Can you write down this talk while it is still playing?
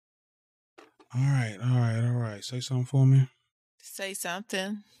All right, all right, all right. Say something for me. Say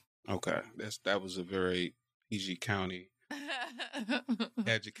something. Okay, that was a very PG County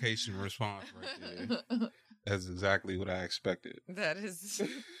education response right there. That's exactly what I expected. That is.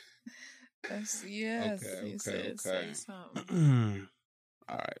 That's yes. Okay, You okay, said okay. say something.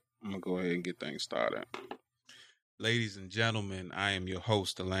 All right, I'm gonna go ahead and get things started. Ladies and gentlemen, I am your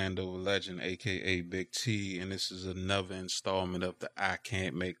host, the Landover Legend, aka Big T, and this is another installment of the I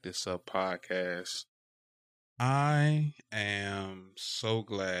Can't Make This Up podcast. I am so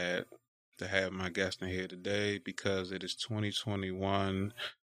glad to have my guest in here today because it is 2021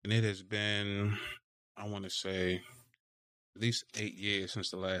 and it has been, I want to say, at least 8 years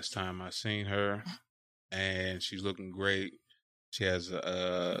since the last time I seen her, and she's looking great. She has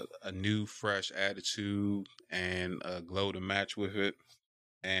a new, fresh attitude and a glow to match with it.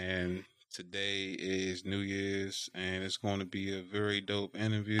 And today is New Year's, and it's going to be a very dope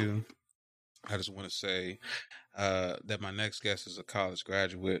interview. I just want to say that my next guest is a college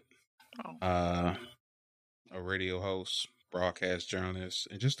graduate, a radio host, broadcast journalist,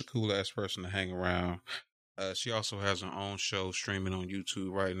 and just a cool ass person to hang around. She also has her own show streaming on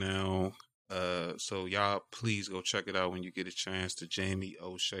YouTube right now. So y'all please go check it out when you get a chance. The Jamie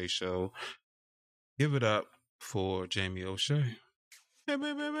O'Shea Show. Give it up for Jamie O'Shea. Yay!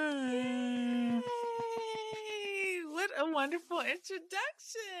 What a wonderful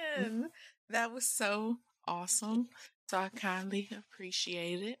introduction. That was so awesome. So I kindly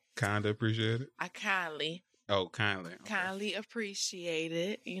appreciate it. Kinda appreciate it. I kindly. Oh, kindly. Okay. Kindly appreciate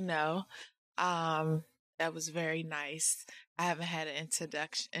it. That was very nice. I haven't had an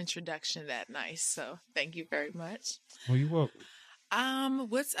introduction that nice, so thank you very much. Well, you're welcome.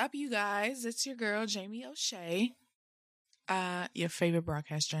 What's up, you guys? It's your girl, Jamie O'Shea. Your favorite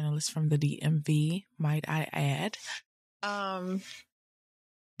broadcast journalist from the DMV, might I add.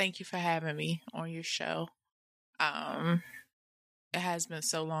 Thank you for having me on your show. It has been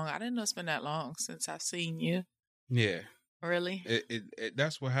so long. I didn't know it's been that long since I've seen you. Yeah. Really? It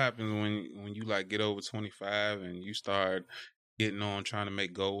that's what happens when you like get over 25 and you start getting on trying to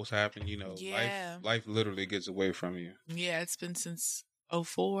make goals happen. Yeah. Life literally gets away from you. Yeah, it's been since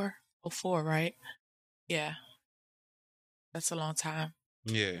 04, right? Yeah. That's a long time.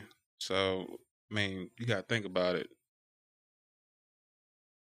 Yeah. So, I mean, you got to think about it.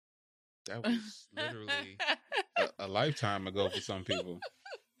 That was literally a lifetime ago for some people.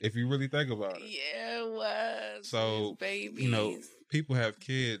 If you really think about it. Yeah, it was. So, babies. People have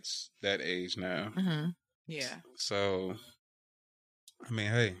kids that age now. Mm-hmm. Yeah. So, I mean,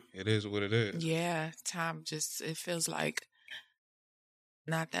 hey, it is what it is. Yeah. Time it feels like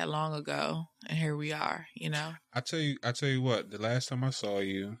not that long ago. And here we are, I tell you what, the last time I saw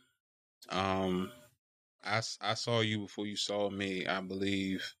you, I saw you before you saw me, I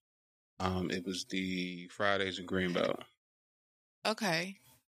believe. It was the Fridays in Greenbelt. Okay.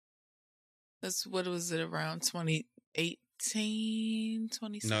 That's what was it, around 2018,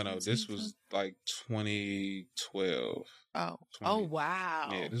 2017? No, this was like 2012. Oh, oh wow.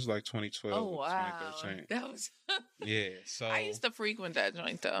 Yeah, this is like 2012. Oh, wow. 2013. That was. Yeah, so I used to frequent that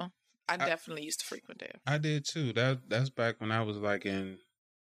joint though. I definitely used to frequent it. I did too. That's back when I was like I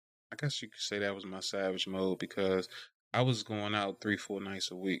guess you could say that was my savage mode because I was going out 3-4 nights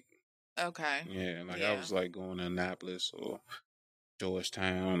a week. Okay. Yeah, I was like going to Annapolis or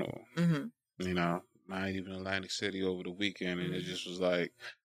Georgetown or not even Atlantic City over the weekend, and it just was like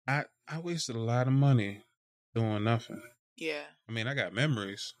I wasted a lot of money doing nothing. Yeah. I mean, I got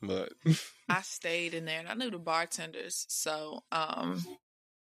memories, but I stayed in there and I knew the bartenders, so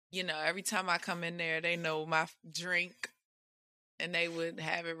every time I come in there, they know my drink. And they would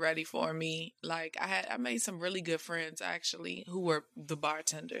have it ready for me. Like I made some really good friends actually who were the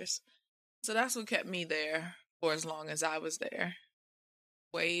bartenders. So that's what kept me there for as long as I was there.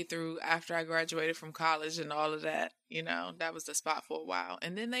 Way through after I graduated from college and all of that, that was the spot for a while.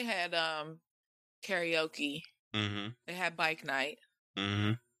 And then they had karaoke. Mm-hmm. They had bike night.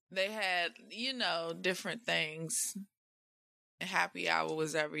 Mm-hmm. They had, different things. And happy hour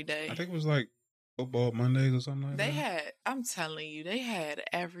was every day. I think it was like Football Mondays or something like that. I'm telling you, they had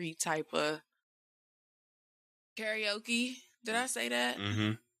every type of karaoke. Did I say that?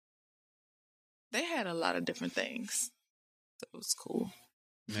 Mm-hmm. They had a lot of different things. So it was cool.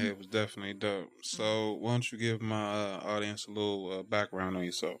 Yeah, it was definitely dope. So why don't you give my audience a little background on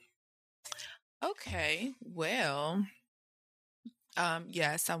yourself? Okay. Well,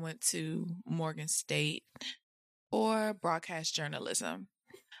 yes, I went to Morgan State for broadcast journalism.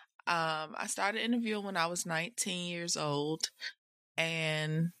 I started interviewing when I was 19 years old,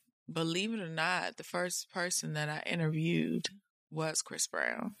 and believe it or not, the first person that I interviewed was Chris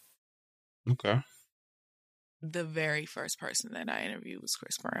Brown. Okay. The very first person that I interviewed was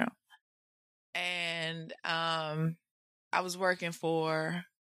Chris Brown. And I was working for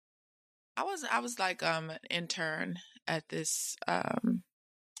I was like an intern at this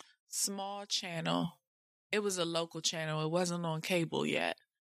small channel. It was a local channel. It wasn't on cable yet.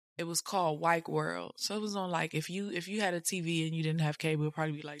 It was called White World. So it was on like if you had a TV and you didn't have cable, it'd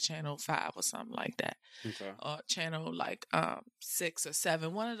probably be like channel 5 or something like that. Okay. Or channel like 6 or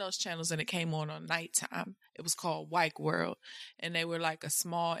 7. One of those channels, and it came on nighttime. It was called White World. And they were like a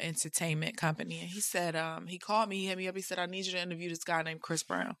small entertainment company. And he said, he called me, he hit me up, he said, I need you to interview this guy named Chris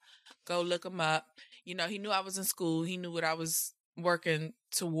Brown. Go look him up. You know, he knew I was in school. He knew what I was working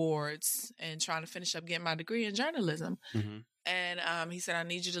towards and trying to finish up getting my degree in journalism. Mm-hmm. And he said, I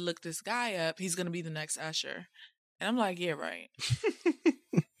need you to look this guy up. He's going to be the next Usher. And I'm like, yeah, right.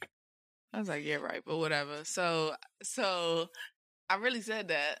 I was like, yeah, right, but whatever. So I really said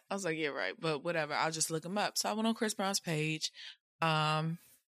that. I was like, yeah, right, but whatever. I'll just look him up. So I went on Chris Brown's page. I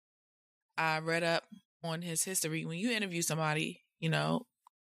read up on his history. When you interview somebody, you know,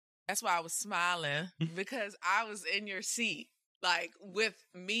 that's why I was smiling, because I was in your seat. Like with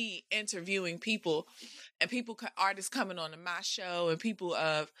me interviewing people and artists coming on to my show and people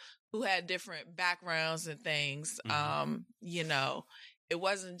who had different backgrounds and things. Mm-hmm. You know, it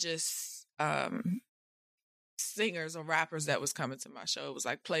wasn't just singers or rappers that was coming to my show. It was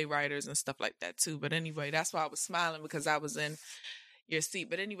like playwriters and stuff like that too. But anyway, that's why I was smiling, because I was in your seat.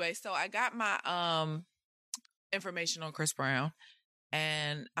 But anyway, so I got my information on Chris Brown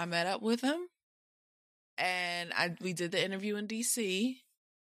and I met up with him. And we did the interview in DC.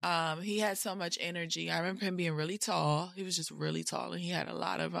 He had so much energy. I remember him being really tall. He was just really tall, and he had a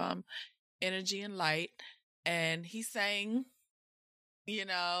lot of energy and light. And he sang, you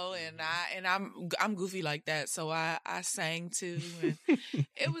know, and I'm goofy like that, so I sang too. And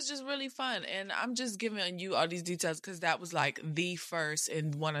it was just really fun. And I'm just giving you all these details because that was like the first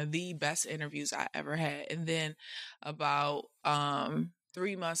and one of the best interviews I ever had. And then about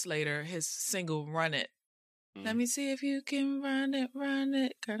 3 months later, his single "Run It." Let me see if you can run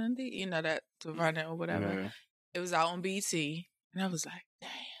it, kind of, you know, that to run it or whatever. Yeah. It was out on BT, and I was like,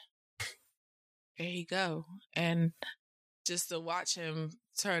 damn, here he go. And just to watch him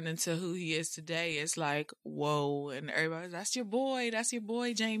turn into who he is today is like, whoa. And everybody, that's your boy,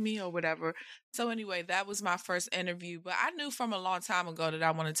 Jamie, or whatever. So anyway, that was my first interview. But I knew from a long time ago that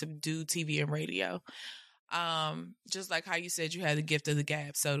I wanted to do TV and radio. Just like how you said you had the gift of the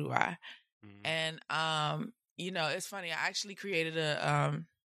gab, so do I. Mm-hmm. And you know, it's funny. I actually created a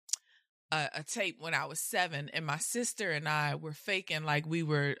tape when I was 7, and my sister and I were faking like we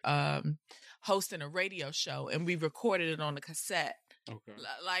were hosting a radio show, and we recorded it on a cassette. Okay.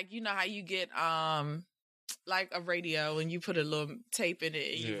 Like, you know how you get like a radio and you put a little tape in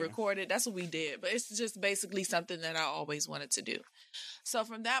it and you record it. That's what we did. But it's just basically something that I always wanted to do. So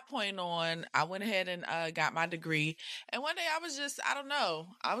from that point on, I went ahead and got my degree. And one day I was just, I don't know.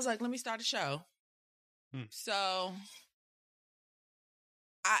 I was like, let me start a show. So,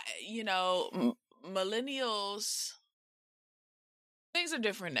 you know, millennials, things are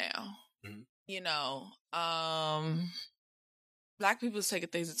different now. Mm-hmm. You know, Black people is taking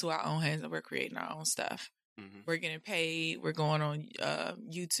things into our own hands, and we're creating our own stuff. Mm-hmm. We're getting paid. We're going on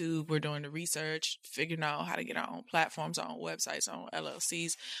YouTube. We're doing the research, figuring out how to get our own platforms, our own websites, our own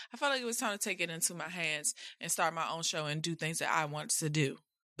LLCs. I felt like it was time to take it into my hands and start my own show and do things that I want to do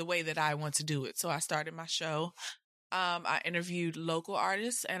the way that I want to do it. So I started my show. I interviewed local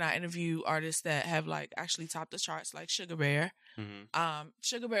artists, and I interviewed artists that have like actually topped the charts, like Sugar Bear. Mm-hmm.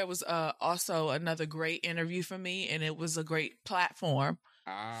 Sugar Bear was also another great interview for me, and it was a great platform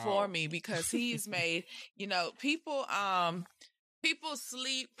for me because he's made, you know, people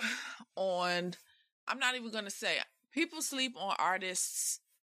sleep on, I'm not even going to say, people sleep on artists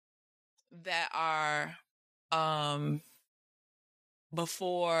that are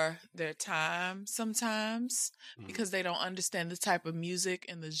before their time sometimes because they don't understand the type of music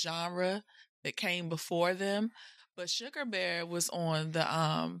and the genre that came before them. But Sugar Bear was on the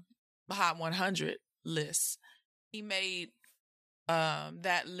Hot 100 list. He made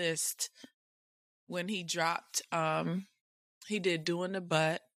that list when he dropped, he did Doing the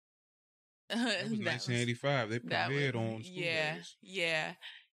Butt. That was 1985. They premiered on School Days. Yeah.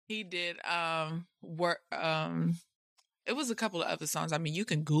 He did it was a couple of other songs. I mean, you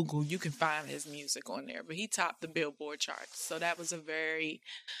can Google, you can find his music on there, but he topped the Billboard charts. So that was a very,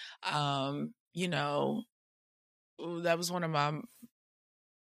 you know, that was one of my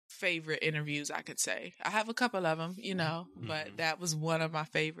favorite interviews, I could say. I have a couple of them, you know, but that was one of my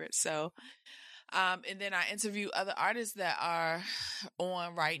favorites. So, and then I interview other artists that are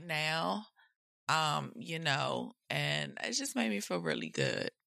on right now. You know, and it just made me feel really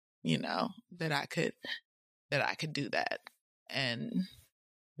good, you know, that I could do that. And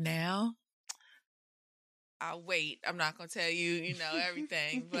now I'll wait. I'm not going to tell you, you know,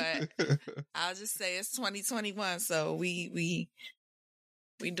 everything, but I'll just say it's 2021. So we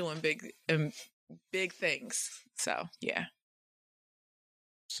doing big things. So, yeah.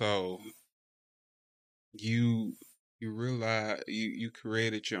 So you realize you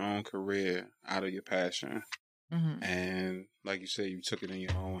created your own career out of your passion. Mm-hmm. And like you said, you took it in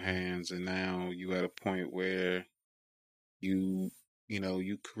your own hands, and now you at a point where you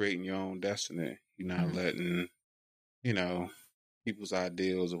creating your own destiny. You're not Mm-hmm. letting, people's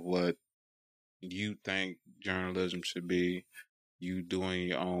ideals of what you think journalism should be, you doing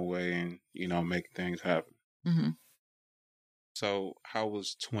your own way and, making things happen. Mm-hmm. So how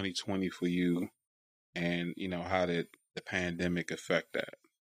was 2020 for you? And, how did the pandemic affect that?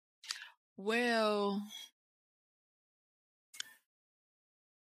 Well,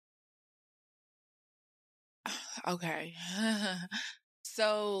 okay.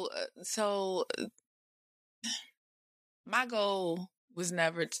 So my goal was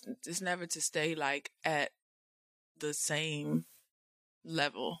never to stay like at the same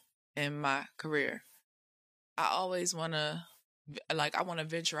level in my career. I always want to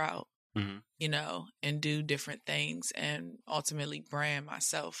venture out, Mm-hmm. you know, and do different things and ultimately brand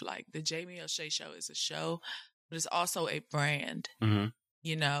myself. Like the Jamie O'Shea Show is a show, but it's also a brand, Mm-hmm.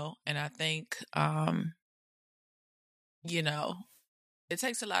 you know, and I think, you know, it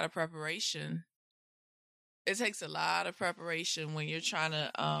takes a lot of preparation. It takes a lot of preparation when you're trying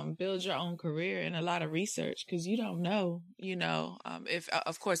to build your own career and a lot of research because you don't know, you know, if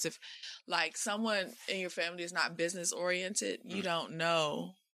like someone in your family is not business oriented, you don't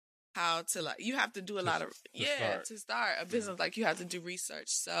know how to you have to do a lot of to start a business, like you have to do research.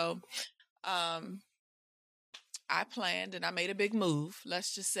 So I planned and I made a big move.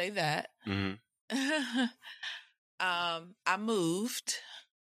 Let's just say that. Mm-hmm. I moved,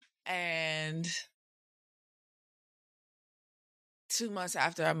 and 2 months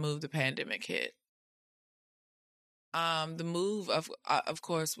after I moved, the pandemic hit. The move of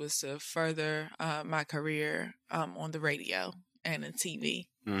course was to further my career on the radio and in TV.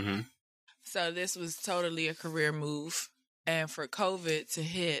 Mm-hmm. So this was totally a career move, and for COVID to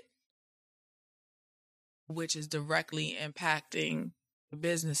hit, which is directly impacting the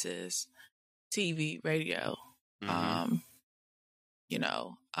businesses, TV, radio, Mm-hmm. you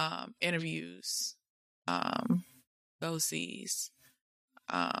know, interviews, go-sees,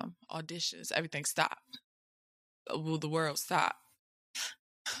 auditions, everything stopped. Well, the world stopped.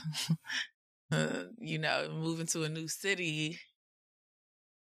 You know, moving to a new city,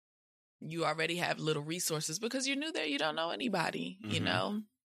 you already have little resources because you're new there. You don't know anybody, Mm-hmm. you know?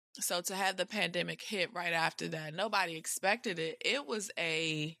 So to have the pandemic hit right after that, nobody expected it. It was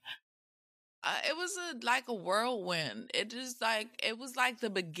like a whirlwind. It was like the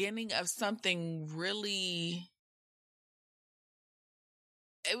beginning of something really.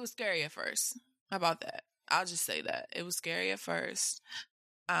 It was scary at first. How about that? I'll just say that it was scary at first.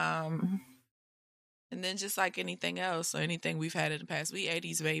 And then just like anything else or anything we've had in the past, we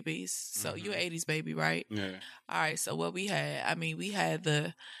 80s babies. So you're 80s baby, right? Yeah. All right. So what we had, we had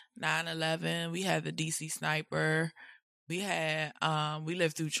the 9/11, we had the DC sniper, we had, we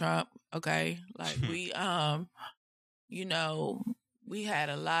lived through Trump. Okay. Like we, you know, we had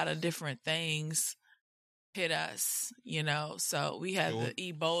a lot of different things hit us, you know. So we had the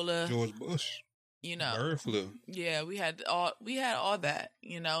Ebola. George Bush. You know. Bird flu. Yeah, we had all that,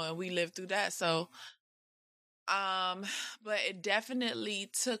 you know, and we lived through that. So but it definitely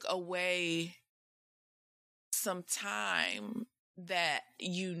took away some time that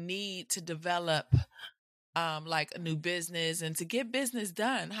you need to develop like a new business and to get business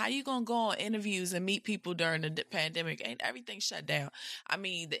done. How you gonna go on interviews and meet people during the pandemic? Ain't everything shut down? I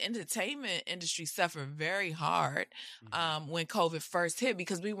mean, the entertainment industry suffered very hard when COVID first hit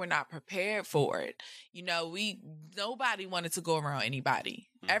because we were not prepared for it. You know, nobody wanted to go around anybody.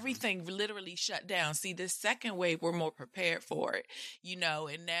 Everything literally shut down. See, this second wave, we're more prepared for it, you know,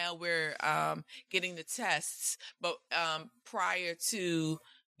 and now we're getting the tests. But prior to,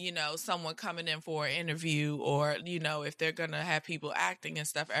 you know, someone coming in for an interview or, you know, if they're going to have people acting and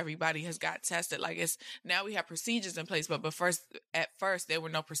stuff, everybody has got tested. Like now we have procedures in place, but at first there were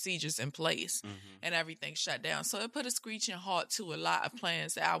no procedures in place and everything shut down. So it put a screeching halt to a lot of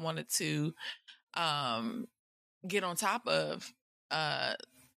plans that I wanted to get on top of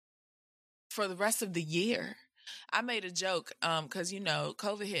for the rest of the year. I made a joke, cause you know,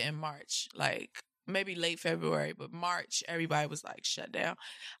 COVID hit in March, like maybe late February, but March, everybody was like shut down.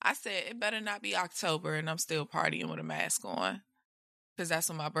 I said, it better not be October and I'm still partying with a mask on because that's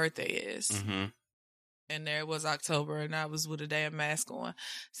when my birthday is. Mm-hmm. And there was October and I was with a damn mask on.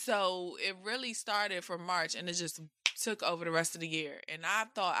 So it really started from March and it just took over the rest of the year. And I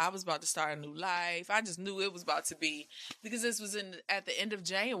thought I was about to start a new life. I just knew it was about to be, because this was at the end of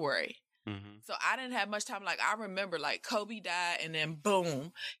January. Mm-hmm. So I didn't have much time. Like, I remember, like, Kobe died and then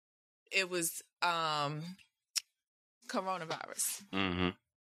boom, it was coronavirus. Mm-hmm.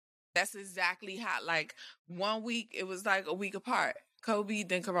 That's exactly how, like, 1 week, it was like a week apart. Kobe,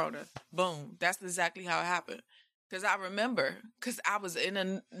 then Corona. Boom. That's exactly how it happened. Because I remember, because I was in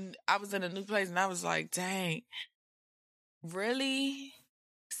a new place and I was like, dang, really?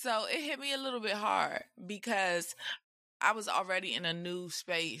 So it hit me a little bit hard because I was already in a new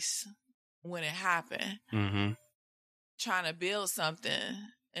space when it happened. Mm-hmm. Trying to build something.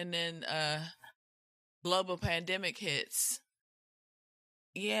 And then global pandemic hits.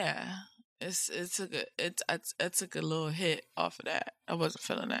 Yeah. It took a little hit off of that. I wasn't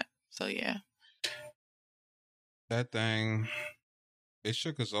feeling that. So yeah. That thing, it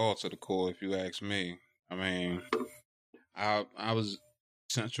shook us all to the core, if you ask me. I mean, I was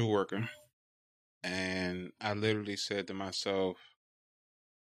essential worker, and I literally said to myself,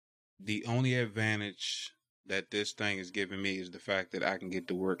 the only advantage that this thing is giving me is the fact that I can get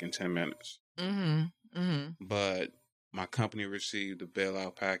to work in 10 minutes. Mm-hmm. Mm-hmm. But my company received a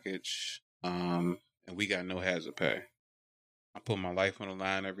bailout package, and we got no hazard pay. I put my life on the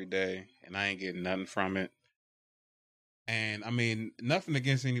line every day, and I ain't getting nothing from it. And I mean, nothing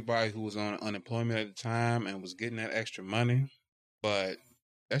against anybody who was on unemployment at the time and was getting that extra money, but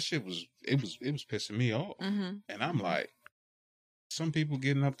that shit was pissing me off. Mm-hmm. And I'm like, some people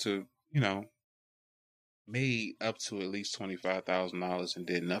getting up to, made up to at least $25,000 and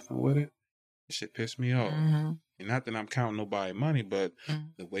did nothing with it. That shit pissed me off. Mm-hmm. And not that I'm counting nobody money, but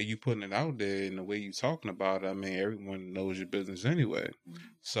the way you putting it out there and the way you talking about it, I mean, everyone knows your business anyway. Mm-hmm.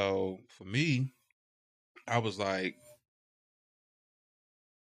 So for me, I was like,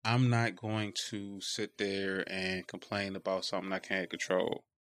 I'm not going to sit there and complain about something I can't control.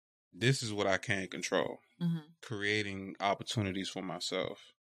 This is what I can control. Mm-hmm. Creating opportunities for myself.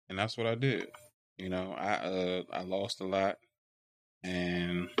 And that's what I did. I lost a lot,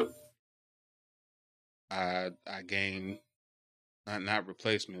 and I gained not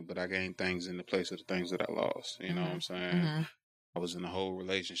replacement, but I gained things in the place of the things that I lost. You know what I'm saying? Mm-hmm. I was in a whole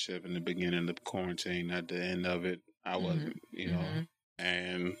relationship in the beginning of quarantine. At the end of it, I wasn't,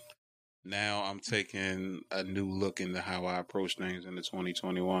 and now I'm taking a new look into how I approach things into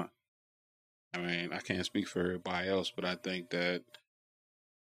 2021. I mean, I can't speak for everybody else, but I think that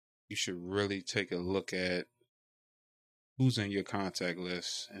you should really take a look at who's in your contact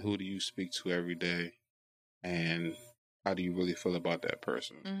list and who do you speak to every day, and how do you really feel about that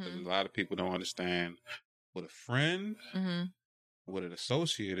person? Because a lot of people don't understand what a friend, what an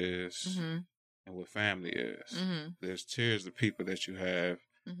associate is, and what family is. There's tiers of people that you have,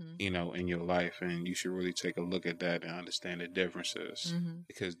 in your life, and you should really take a look at that and understand the differences,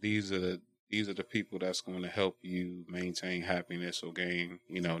 because these are the people that's going to help you maintain happiness or gain,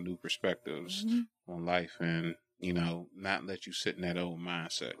 new perspectives on life, and, not let you sit in that old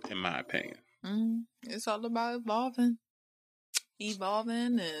mindset, in my opinion. It's all about evolving,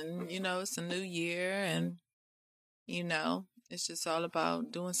 and, it's a new year, and, it's just all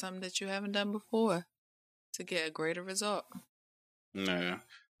about doing something that you haven't done before to get a greater result. Yeah.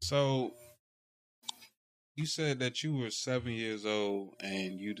 So you said that you were 7 years old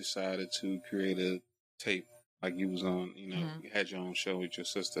and you decided to create a tape, like you was on, you had your own show with your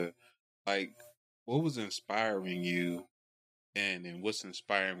sister. Like, what was inspiring you and what's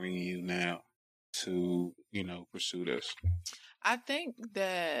inspiring you now to, pursue this? I think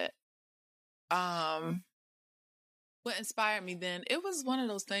that what inspired me then, it was one of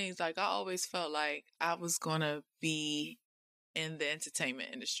those things, like, I always felt like I was going to be in the entertainment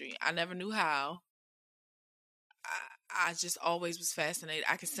industry. I never knew how. I just always was fascinated.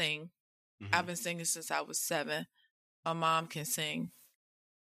 I could sing. I've been singing since I was 7. My mom can sing.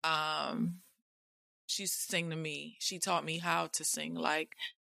 She used to sing to me. She taught me how to sing, like,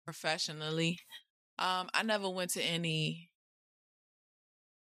 professionally. I never went to any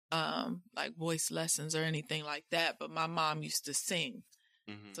like voice lessons or anything like that, but my mom used to sing.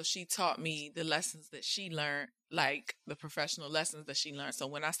 So she taught me the lessons that she learned, like the professional lessons that she learned. So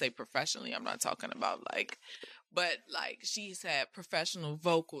when I say professionally, I'm not talking about but she's had professional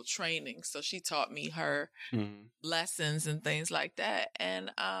vocal training. So she taught me her lessons and things like that.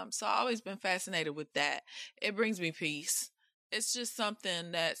 And so I've always been fascinated with that. It brings me peace it's just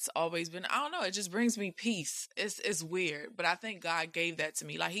something that's always been, I don't know, it just brings me peace. It's weird, but I think God gave that to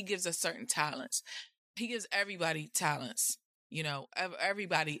me. Like, he gives us certain talents. He gives everybody talents, you know,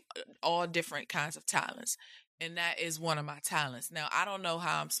 everybody, all different kinds of talents. And that is one of my talents. Now, I don't know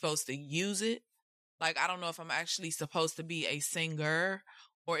how I'm supposed to use it. Like, I don't know if I'm actually supposed to be a singer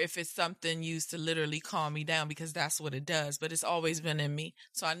or if it's something used to literally calm me down, because that's what it does. But it's always been in me.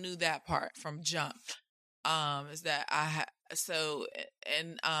 So I knew that part from jump. Is that I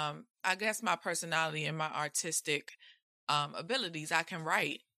guess my personality and my artistic abilities, I can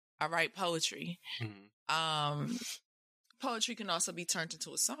write. I write poetry. Mm-hmm. Poetry can also be turned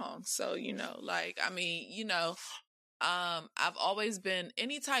into a song. So, you know, like, I mean, you know, I've always been,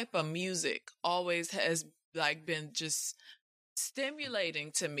 any type of music always has like been just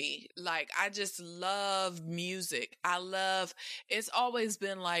stimulating to me. Like, I just love music. It's always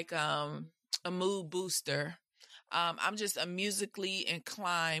been like a mood booster. I'm just a musically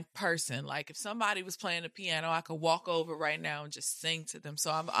inclined person. Like, if somebody was playing the piano, I could walk over right now and just sing to them.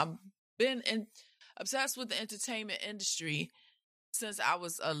 So I'm been obsessed with the entertainment industry since I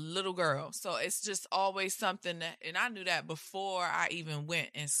was a little girl. So it's just always something that, and I knew that before I even went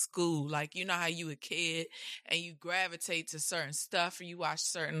in school. Like, you know how you a kid and you gravitate to certain stuff, or you watch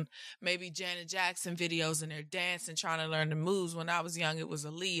certain, maybe Janet Jackson videos and they're dancing, trying to learn the moves. When I was young, it was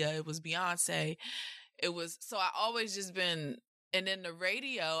Aaliyah, it was Beyonce. So I always just been, and then the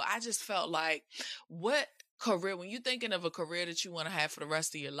radio, I just felt like, what career, when you're thinking of a career that you want to have for the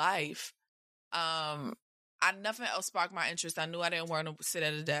rest of your life, nothing else sparked my interest. I knew I didn't want to sit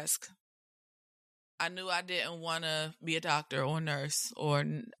at a desk. I knew I didn't want to be a doctor or a nurse, or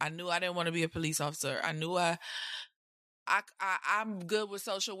I knew I didn't want to be a police officer. I knew I'm good with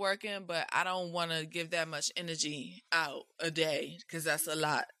social working, but I don't want to give that much energy out a day, because that's a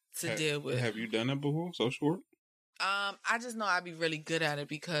lot to deal with. Have you done it before, social work? I just know I'd be really good at it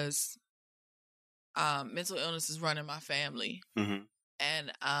because mental illness is running my family. Mm-hmm.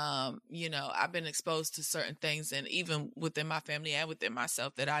 And, you know, I've been exposed to certain things, and even within my family and within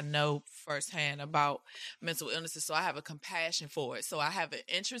myself, that I know firsthand about mental illnesses. So I have a compassion for it. So I have an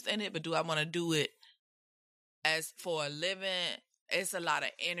interest in it, but do I want to do it as for a living? It's a lot of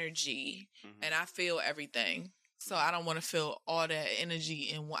energy, mm-hmm. and I feel everything. So I don't want to feel all that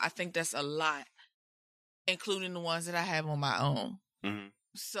energy. And I think that's a lot, including the ones that I have on my own. Mm-hmm.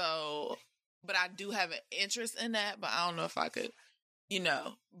 So, but I do have an interest in that, but I don't know if I could, you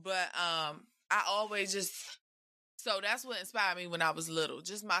know, but I always just, so that's what inspired me when I was little,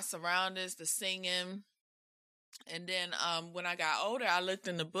 just my surroundings, the singing. And then when I got older, I looked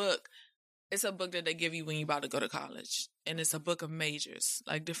in the book. It's a book that they give you when you're about to go to college. And it's a book of majors,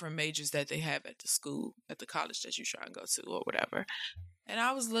 like different majors that they have at the school, at the college that you try and go to or whatever. And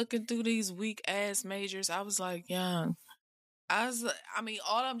I was looking through these weak ass majors. I was like, young. all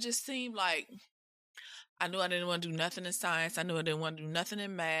of them just seemed like, I knew I didn't want to do nothing in science. I knew I didn't want to do nothing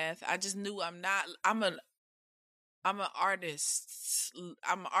in math. I just knew I'm an artist.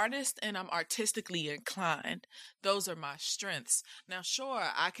 I'm an artist, and I'm artistically inclined. Those are my strengths. Now, sure,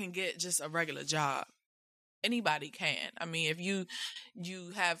 I can get just a regular job. Anybody can. I mean, if you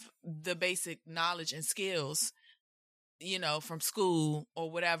have the basic knowledge and skills, you know, from school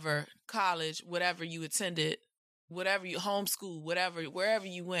or whatever, college, whatever you attended, whatever you homeschool, whatever, wherever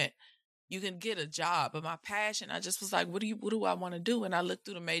you went, you can get a job. But my passion, I just was like, what do I want to do? And I looked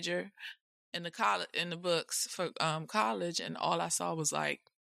through the major in the books for college, and all I saw was like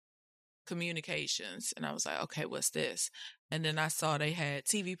communications. And I was like, okay, what's this? And then I saw they had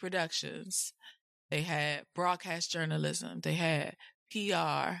TV productions, they had broadcast journalism, they had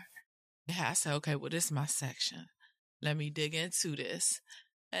PR. I said, okay, well, this is my section. Let me dig into this.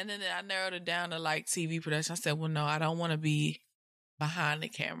 And then I narrowed it down to like TV production. I said, well, no, I don't want to be behind the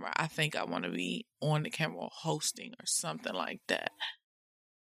camera. I think I want to be on the camera, hosting or something like that.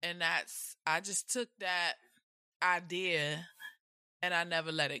 And I just took that idea and I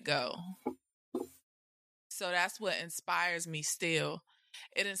never let it go. So that's what inspires me still.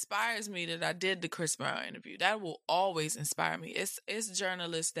 It inspires me that I did the Chris Brown interview. That will always inspire me. It's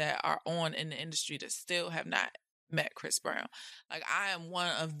journalists that are on in the industry that still have not met Chris Brown. Like, I am one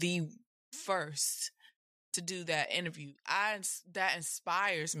of the first to do that interview. That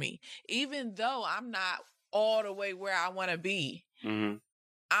inspires me. Even though I'm not all the way where I want to be, mm-hmm.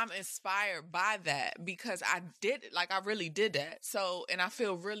 I'm inspired by that because I did it. Like, I really did that. So, and I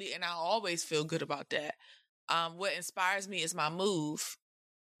always feel good about that. What inspires me is my move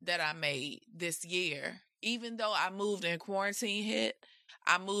that I made this year. Even though I moved and quarantine hit,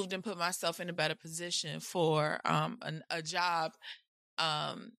 I moved and put myself in a better position for a job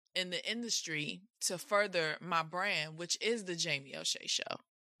in the industry to further my brand, which is the Jamie O'Shea Show.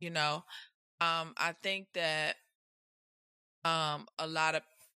 You know, I think that a lot of,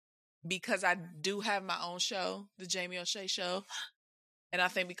 because I do have my own show, the Jamie O'Shea Show, and I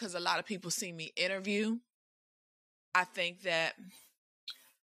think because a lot of people see me interview, I think that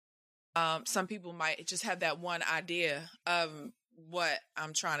some people might just have that one idea of what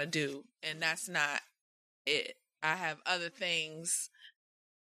I'm trying to do, and that's not it. I have other things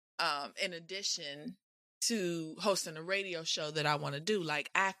in addition to hosting a radio show that I want to do, like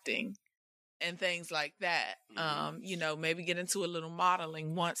acting and things like that. You know, maybe get into a little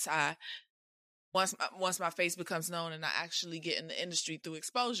modeling once my face becomes known and I actually get in the industry through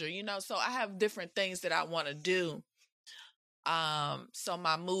exposure, you know. So I have different things that I want to do. So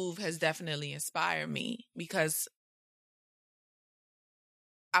my move has definitely inspired me because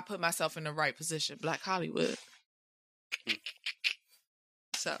I put myself in the right position, Black Hollywood.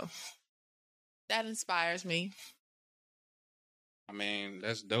 So that inspires me. I mean,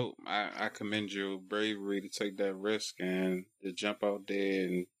 that's dope. I commend your bravery to take that risk and to jump out there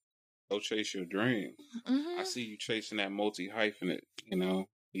and go chase your dream. Mm-hmm. I see you chasing that multi-hyphenate, you know.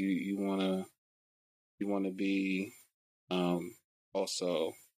 You wanna be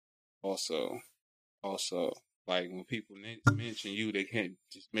also like when people mention you, they can't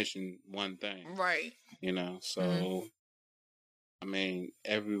just mention one thing. Right. You know, so I mean,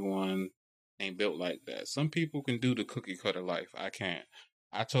 everyone ain't built like that. Some people can do the cookie cutter life. I can't.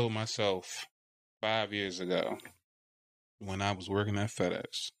 I told myself 5 years ago when I was working at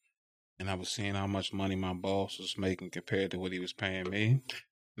FedEx and I was seeing how much money my boss was making compared to what he was paying me,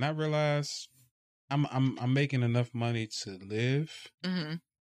 and I realized I'm making enough money to live,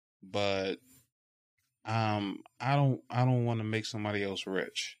 but I don't want to make somebody else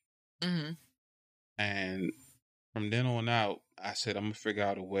rich. And from then on out, I said I'm gonna figure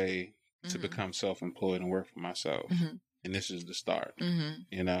out a way to become self-employed and work for myself. And this is the start,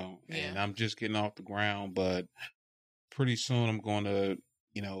 you know. And I'm just getting off the ground, but pretty soon I'm going to,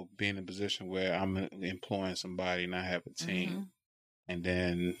 you know, be in a position where I'm employing somebody and I have a team, and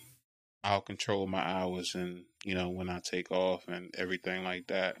then I'll control my hours and, you know, when I take off and everything like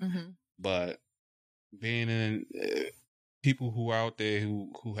that. But being in people who out there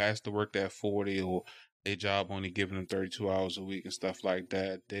who has to work that 40 or their job only giving them 32 hours a week and stuff like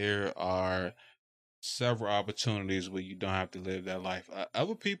that, there are several opportunities where you don't have to live that life.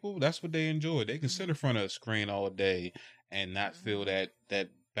 Other people, that's what they enjoy. They can sit in front of a screen all day and not feel that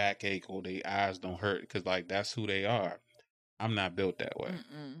backache or their eyes don't hurt because, like, that's who they are. I'm not built that way.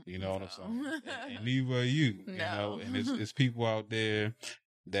 You know what I'm saying? And neither are you. You know, and it's people out there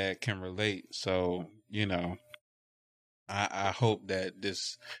that can relate. So, you know, I hope that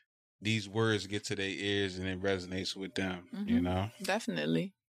these words get to their ears and it resonates with them, you know?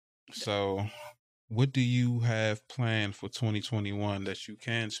 Definitely. So what do you have planned for 2021 that you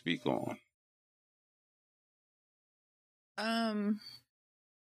can speak on?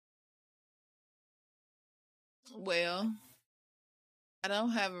 Well, I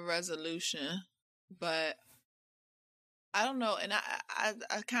don't have a resolution, but I don't know. And I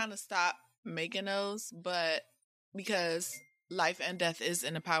kind of stopped making those, but because life and death is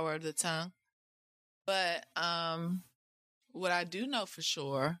in the power of the tongue. But what I do know for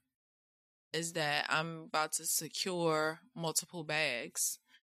sure is that I'm about to secure multiple bags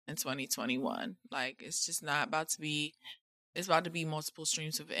in 2021. Like, it's just not about to be, it's about to be multiple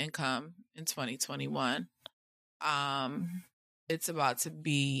streams of income in 2021. It's about to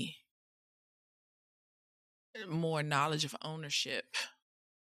be more knowledge of ownership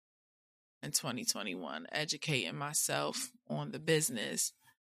in 2021, educating myself on the business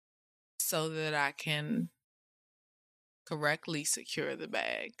so that I can correctly secure the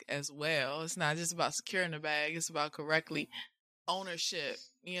bag as well. It's not just about securing the bag, it's about correctly ownership,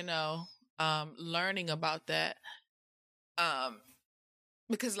 you know, learning about that.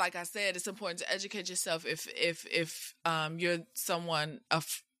 Because like I said, it's important to educate yourself if you're someone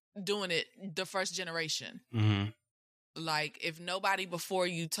of doing it the first generation. Like, if nobody before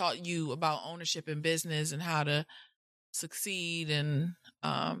you taught you about ownership in business and how to succeed and,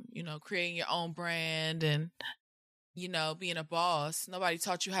 you know, creating your own brand and, you know, being a boss, nobody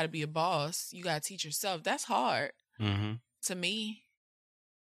taught you how to be a boss. You got to teach yourself. That's hard. To me.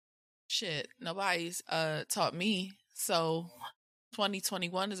 Shit, nobody's taught me. So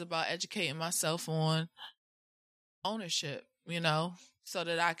 2021 is about educating myself on ownership, you know, so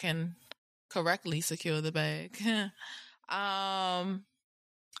that I can correctly secure the bag.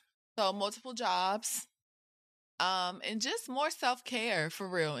 So multiple jobs, and just more self-care for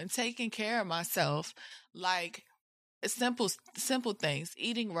real and taking care of myself. Like, simple things,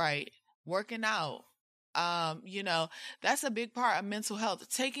 eating right, working out. You know, that's a big part of mental health.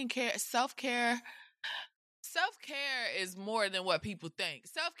 Taking care, self-care is more than what people think.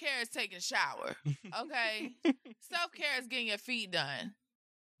 Self-care is taking a shower. Okay. Self-care is getting your feet done.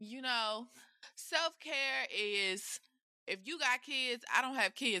 You know, self-care is, if you got kids, I don't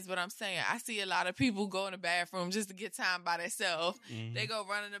have kids, but I'm saying I see a lot of people go in the bathroom just to get time by themselves. Mm-hmm. They go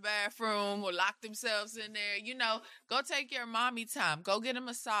run in the bathroom or lock themselves in there. You know, go take your mommy time. Go get a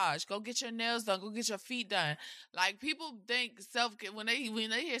massage. Go get your nails done. Go get your feet done. Like, people think self-care, when they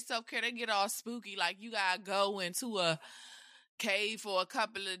hear self-care, they get all spooky. Like, you gotta go into a cave for a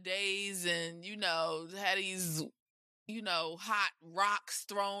couple of days and, you know, have these, you know, hot rocks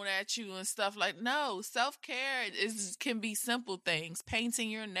thrown at you and stuff. Like, no, self-care can be simple things. Painting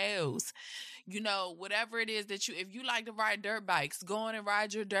your nails, you know, whatever it is that if you like to ride dirt bikes, go on and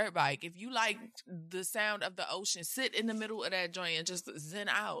ride your dirt bike. If you like the sound of the ocean, sit in the middle of that joint and just zen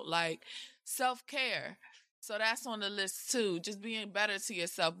out. Like, self-care. So that's on the list too, just being better to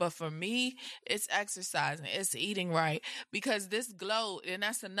yourself. But for me, it's exercising, it's eating right, because this glow, and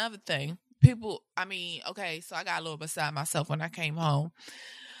that's another thing. People, I mean, okay, so I got a little beside myself when I came home,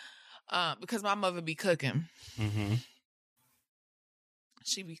 because my mother be cooking. Mm-hmm.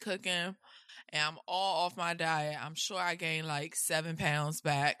 She be cooking, and I'm all off my diet. I'm sure I gained like 7 pounds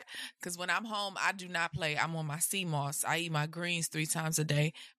back, because when I'm home, I do not play. I'm on my sea moss. I eat my greens 3 times a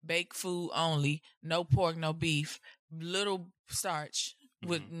day, baked food only, no pork, no beef, little starch,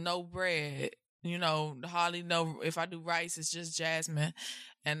 mm-hmm. with no bread. You know, hardly no, if I do rice, it's just jasmine.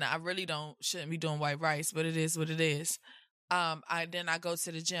 And I really shouldn't be doing white rice, but it is what it is. I go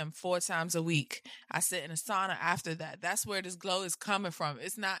to the gym 4 times a week. I sit in a sauna after that. That's where this glow is coming from.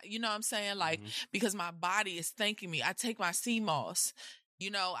 It's not, you know what I'm saying? Like, mm-hmm. because my body is thanking me. I take my sea moss. You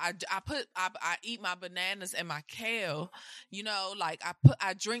know, I eat my bananas and my kale. You know, like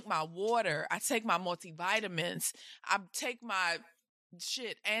I drink my water. I take my multivitamins. I take my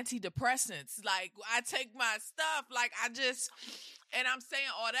antidepressants. Like, I take my stuff. Like, and I'm saying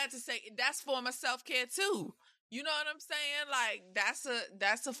all that to say that's form of self-care too. You know what I'm saying? Like,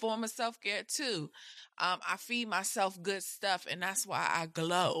 that's a form of self-care too. I feed myself good stuff, and that's why I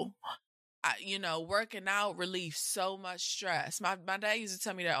glow. You know, working out relieves so much stress. My dad used to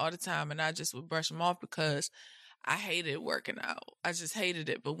tell me that all the time, and I just would brush him off because I hated working out. I just hated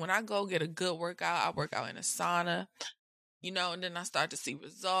it. But when I go get a good workout, I work out in a sauna. You know, and then I start to see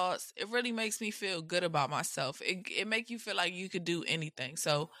results. It really makes me feel good about myself. It makes you feel like you could do anything.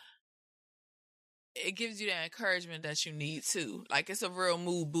 So it gives you that encouragement that you need too. Like, it's a real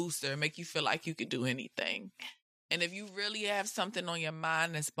mood booster. Make you feel like you could do anything. And if you really have something on your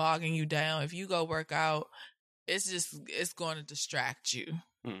mind that's bogging you down, if you go work out, it's going to distract you.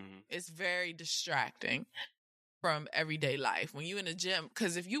 Mm-hmm. It's very distracting from everyday life when you in the gym,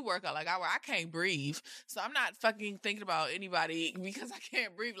 because if you work out like I can't breathe, so I'm not fucking thinking about anybody because I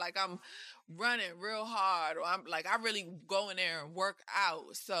can't breathe. Like, I'm running real hard, or I'm like, I really go in there and work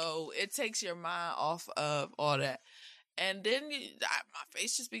out, so it takes your mind off of all that, and then my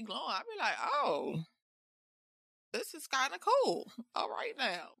face just be glowing. I be like, oh, this is kind of cool. All right,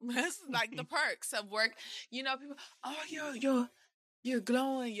 now this is like the perks of work. You know, people, oh, you're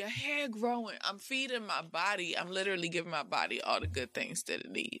glowing, your hair growing. I'm feeding my body. I'm literally giving my body all the good things that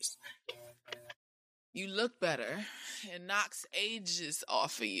it needs. You look better. It knocks ages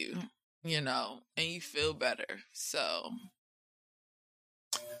off of you, you know, and you feel better. So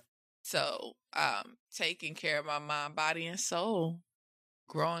taking care of my mind, body, and soul,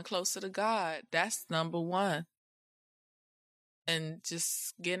 growing closer to God. That's number one. And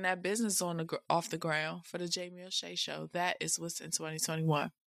just getting that business off the ground for the Jamie O'Shea Show. That is what's in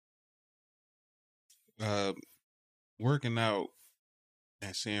 2021. Working out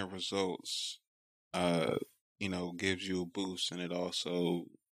and seeing results, you know, gives you a boost, and it also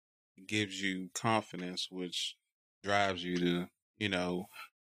gives you confidence, which drives you to, you know,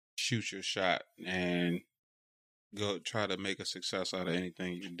 shoot your shot and go try to make a success out of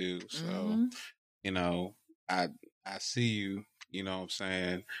anything you do. So, mm-hmm. you know, I see you. You know what I'm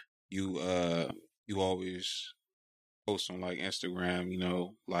saying? You always post on like Instagram, you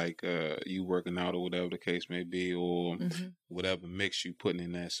know, like you working out or whatever the case may be, or mm-hmm. whatever mix you putting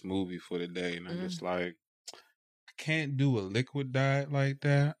in that smoothie for the day. And I'm just like, I can't do a liquid diet like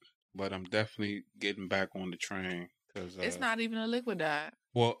that, but I'm definitely getting back on the train. Cause, it's not even a liquid diet.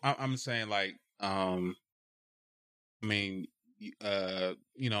 Well, I'm saying like, I mean, you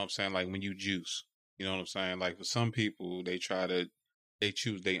know what I'm saying? Like when you juice. You know what I'm saying? Like for some people, they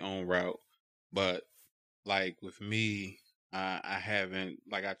choose their own route. But like with me, I haven't,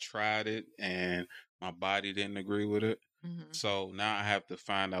 like I tried it, and my body didn't agree with it. Mm-hmm. So now I have to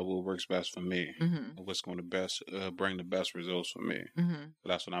find out what works best for me, Mm-hmm. and what's going to best bring the best results for me. Mm-hmm. So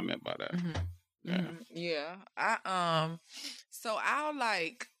that's what I meant by that. Mm-hmm. Yeah. Mm-hmm. Yeah. So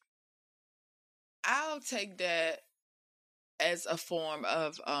I'll take that as a form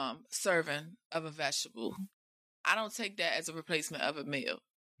of serving of a vegetable. I don't take that as a replacement of a meal.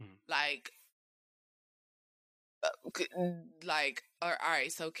 Like, all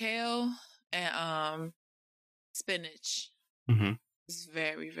right, so kale and spinach is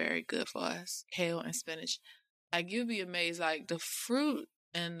very, very good for us. Kale and spinach. Like, you'll be amazed, like, the fruit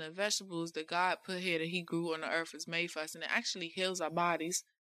and the vegetables that God put here that he grew on the earth is made for us, and it actually heals our bodies.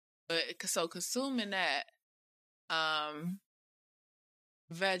 But so consuming that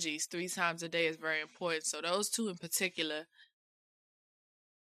veggies 3 times a day is very important. So those two in particular,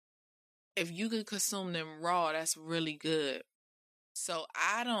 if you could consume them raw, that's really good. So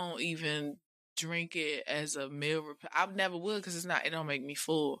I don't even drink it as a meal. I never would, because it don't make me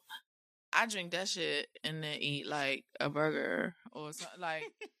full. I drink that shit and then eat like a burger or something.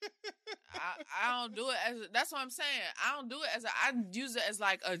 Like, I don't do it as that's what I'm saying. I don't do it as I use it as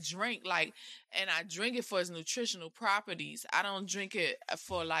like a drink, like, and I drink it for its nutritional properties. I don't drink it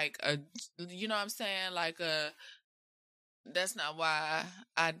for like you know what I'm saying? Like that's not why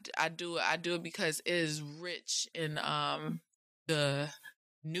I do it. I do it because it is rich in the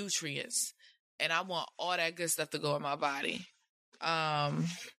nutrients, and I want all that good stuff to go in my body.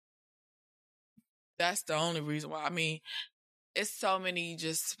 That's the only reason why. I mean, it's so many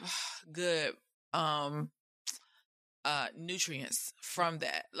just good nutrients from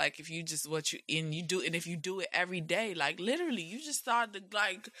that. Like, if you just if you do it every day, like literally you just start to,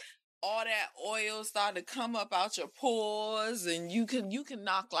 like, all that oil start to come up out your pores, and you can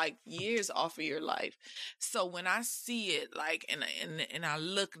knock like years off of your life. So when I see it, like, and I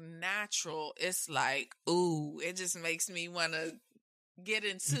look natural, it's like, ooh, it just makes me want to get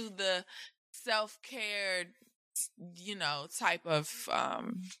into the self-care, type of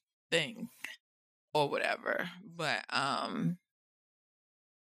thing or whatever. But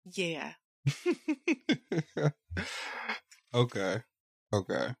yeah. Okay.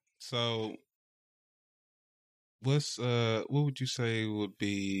 So what would you say would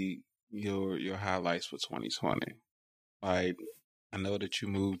be your highlights for 2020? Like, I know that you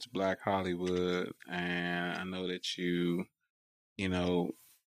moved to Black Hollywood, and I know that you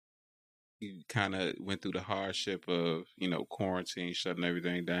kind of went through the hardship of, quarantine, shutting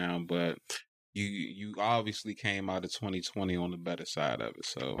everything down, but you obviously came out of 2020 on the better side of it.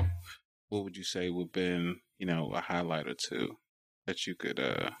 So what would you say would have been, a highlight or two that you could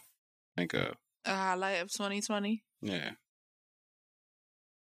think of? A highlight of 2020? Yeah.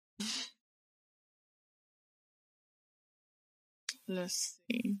 Let's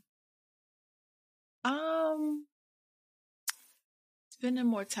see. Spending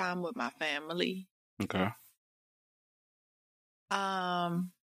more time with my family. Okay.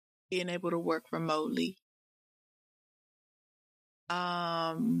 Being able to work remotely.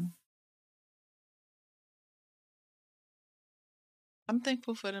 I'm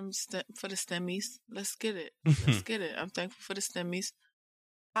thankful for them for the STEMIs. Let's get it. Let's get it. I'm thankful for the STEMIs.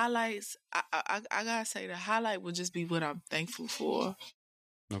 Highlights. I gotta say the highlight would just be what I'm thankful for.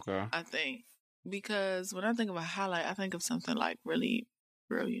 Okay. I think, because when I think of a highlight, I think of something like really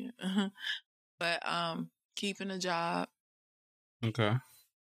brilliant. But keeping a job. Okay.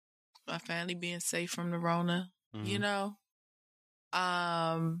 My family being safe from the Rona. Mm-hmm.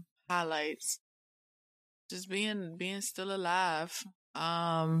 Highlights. Just being still alive.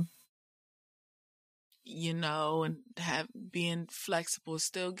 And being flexible,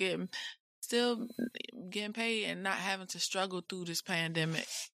 still getting paid and not having to struggle through this pandemic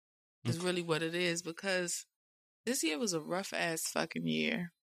is really what it is, because this year was a rough ass fucking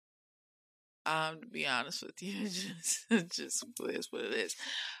year. To be honest with you, it just is what it is.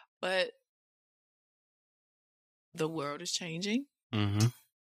 But the world is changing. Mm-hmm.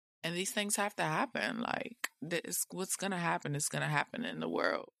 And these things have to happen. Like, what's going to happen is going to happen in the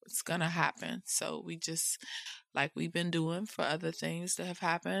world. It's going to happen. So we just, like we've been doing for other things that have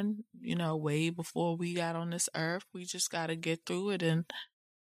happened, way before we got on this earth, we just got to get through it and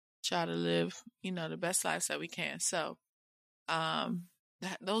try to live, the best lives that we can. So,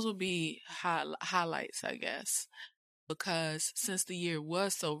 those will be highlights, I guess, because since the year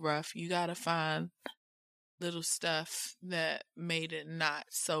was so rough, you got to find little stuff that made it not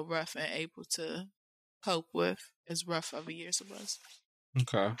so rough and able to cope with as rough of a year as it was.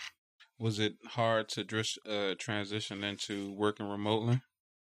 Okay. Was it hard to transition into working remotely?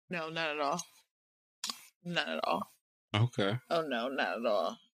 No, not at all. Not at all. Okay. Oh, no, not at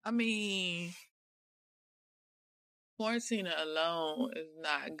all. I mean, quarantining alone is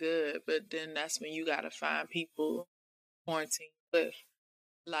not good, but then that's when you gotta find people quarantine with.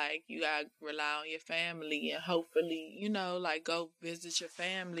 Like, you gotta rely on your family and hopefully, like, go visit your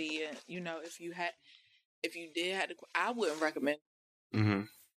family. And, if you did have to, I wouldn't recommend. Mm-hmm.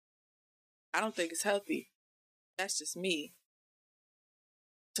 I don't think it's healthy. That's just me.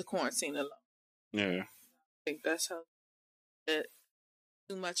 To quarantine alone. Yeah. I think that's healthy. But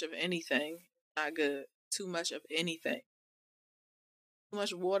too much of anything is not good. Too much of anything. Too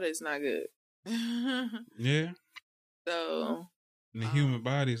much water is not good. Yeah. So. And the human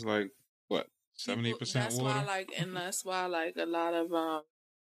body's like, what, 70% water? That's why, like, a lot of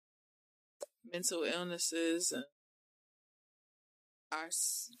mental illnesses and are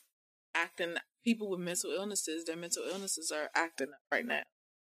acting. People with mental illnesses, their mental illnesses are acting up right now.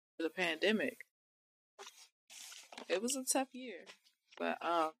 For the pandemic, it was a tough year, but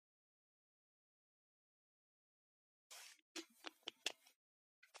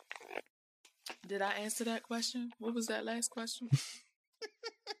did I answer that question? What was that last question?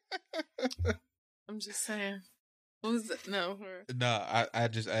 I'm just saying. What was it? No. No, I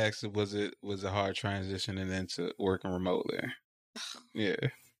just asked, was it hard transitioning into working remotely? Yeah.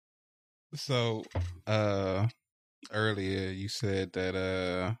 So, earlier you said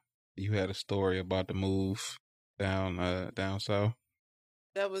that you had a story about the move down south.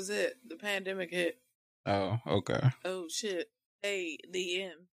 That was it. The pandemic hit. Oh, okay. Oh shit. Hey, the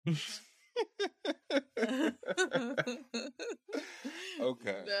end.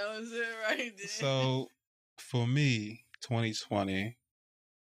 Okay. That was it right there. So, for me, 2020,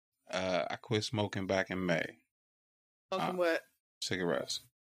 I quit smoking back in May. Smoking what? Cigarettes.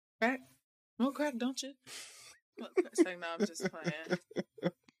 Crack? No crack, don't you? It's like, no, I'm just playing.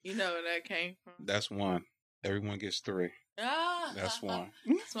 You know where that came from. That's one. Everyone gets 3. That's one.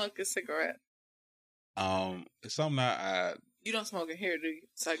 Smoke a cigarette. It's something I you don't smoke in here, do you?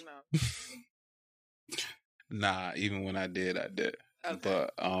 It's like, no. Nah, even when I did. Okay.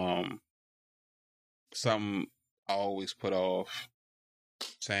 But something I always put off,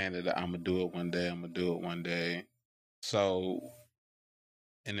 saying that I'm gonna do it one day. So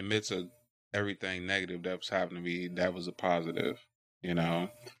in the midst of everything negative that was happening to me, that was a positive,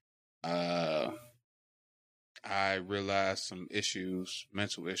 I realized some issues,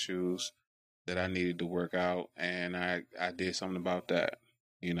 mental issues that I needed to work out, and I did something about that,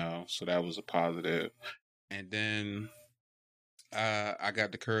 so that was a positive. And then I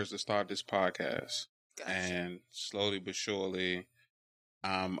got the courage to start this podcast. Gotcha. And slowly but surely,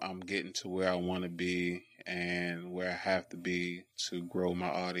 I'm getting to where I want to be and where I have to be to grow my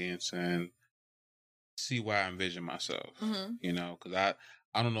audience and see where I envision myself. Mm-hmm. Because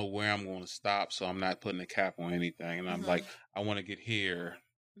I don't know where I'm going to stop, so I'm not putting a cap on anything. And I'm like, I want to get here,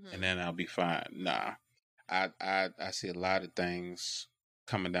 and then I'll be fine. Nah, I see a lot of things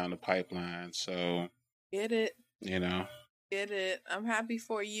coming down the pipeline. So get it. Get it. I'm happy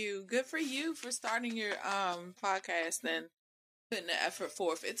for you. Good for you for starting your podcast and putting the effort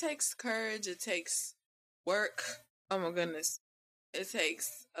forth. It takes courage. It takes work. Oh my goodness. It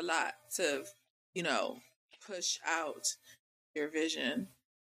takes a lot to, push out your vision.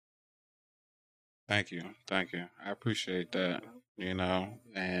 Thank you. I appreciate that,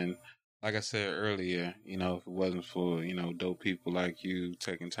 and like I said earlier, if it wasn't for, dope people like you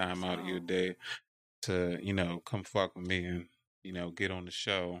taking time out of your day to, come fuck with me and, get on the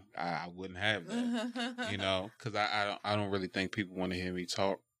show, I wouldn't have that, because I don't really think people want to hear me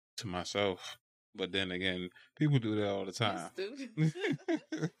talk to myself. But then again, people do that all the time.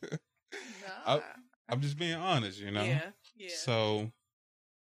 I'm just being honest, Yeah. So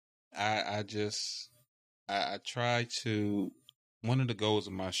I try to, one of the goals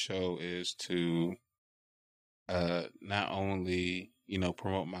of my show is to not only,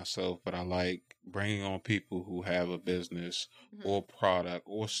 promote myself, but I like bringing on people who have a business or product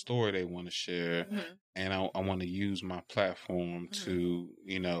or story they want to share. And I want to use my platform to,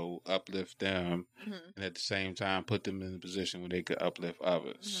 uplift them and at the same time put them in a position where they could uplift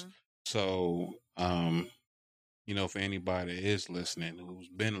others. So, for anybody that is listening, who's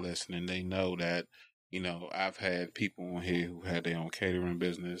been listening, they know that, I've had people on here who had their own catering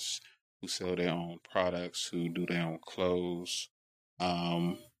business, who sell their own products, who do their own clothes.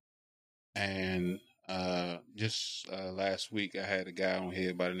 And just last week, I had a guy on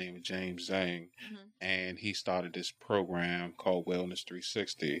here by the name of James Zhang, and he started this program called Wellness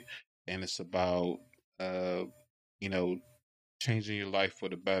 360. And it's about, changing your life for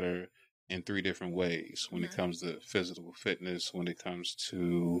the better in 3 different ways when it comes to physical fitness, when it comes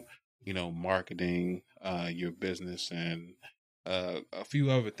to, marketing your business and a few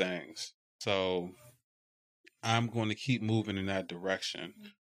other things. So I'm going to keep moving in that direction,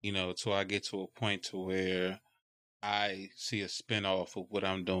 till I get to a point to where I see a spinoff of what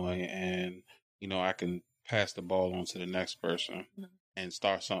I'm doing, and I can pass the ball on to the next person and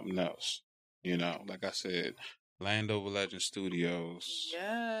start something else. Like I said, Landover Legend Studios.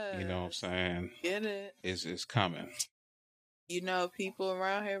 Yes. You know what I'm saying? Get it? Is coming. People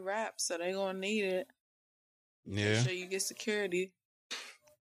around here rap, so they gonna need it. Yeah. Make sure you get security.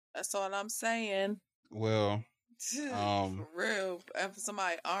 That's all I'm saying. Well, for real. If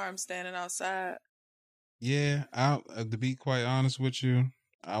somebody armed standing outside. Yeah, to be quite honest with you,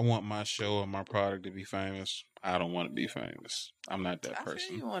 I want my show and my product to be famous. I don't want to be famous. I'm not that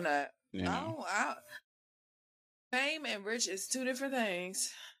person. I feel you on that. know? Fame and rich is two different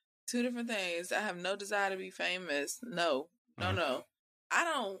things. Two different things. I have no desire to be famous. No. No. I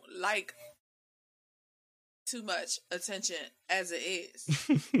don't like too much attention as it is.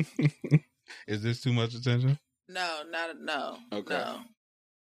 Is this too much attention? No. Okay. No.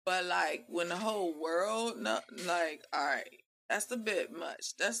 But like when the whole world, all right, that's a bit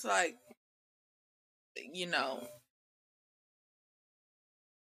much. That's like, no.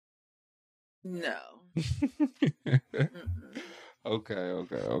 Okay.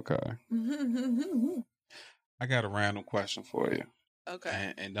 I got a random question for you.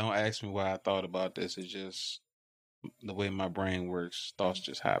 Okay. And don't ask me why I thought about this. It's just the way my brain works. Thoughts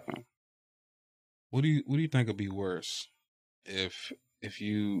just happen. What do you think would be worse if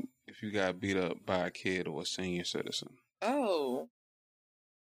you got beat up by a kid or a senior citizen? Oh,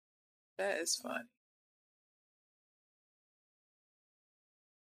 that is funny.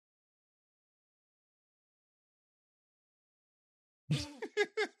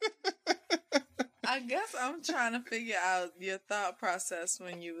 I guess I'm trying to figure out your thought process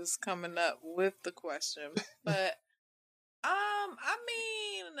when you was coming up with the question, but I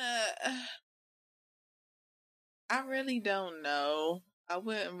mean, I really don't know. I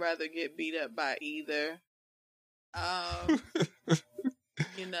wouldn't rather get beat up by either. I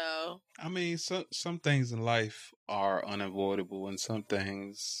mean, some things in life are unavoidable, and some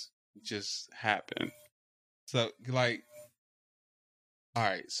things just happen. So, like, all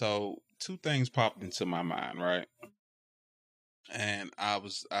right. So, two things popped into my mind, right? And I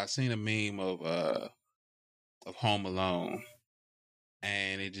seen a meme of Home Alone,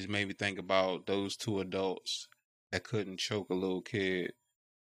 and it just made me think about those two adults that couldn't choke a little kid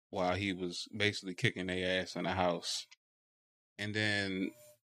while he was basically kicking their ass in the house. And then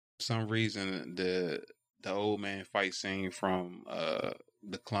some reason the old man fight scene from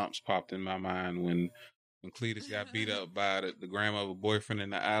the Clumps popped in my mind when Cletus got beat up by the grandmother boyfriend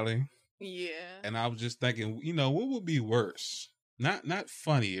in the alley. Yeah. And I was just thinking, what would be worse? Not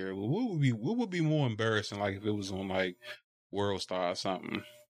funnier, but what would be more embarrassing, like if it was on like World Star or something.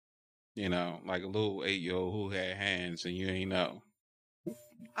 Like a little 8-year-old who had hands and you ain't know.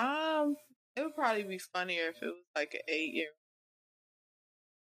 It would probably be funnier if it was like an 8-year-old.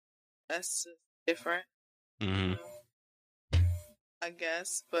 That's just different. Mm-hmm. I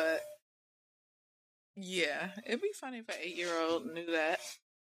guess, but yeah, it'd be funny if an 8-year-old knew that.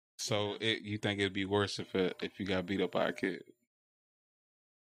 So you think it'd be worse if you got beat up by a kid?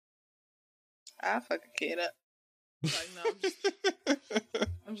 I'll fuck a kid up. Like, no,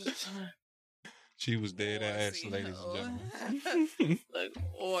 I'm just She was dead ass, ladies and gentlemen. Look,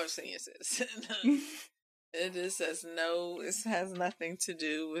 or senior citizen. It just says no. It has nothing to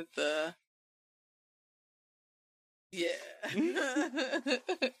do with the. Yeah.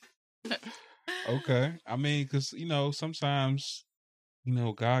 Okay. I mean, because, sometimes,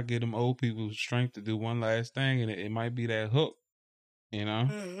 God give them old people strength to do one last thing, and it might be that hook,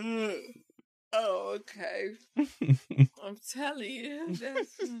 Oh, okay. I'm telling you.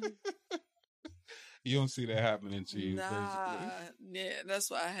 You don't see that happening to you, basically. Yeah, that's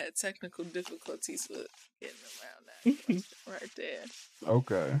why I had technical difficulties with getting around that question right there.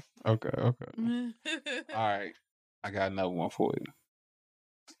 Okay. All right. I got another one for you.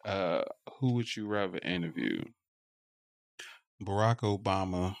 Who would you rather interview? Barack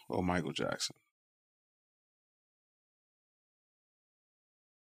Obama or Michael Jackson?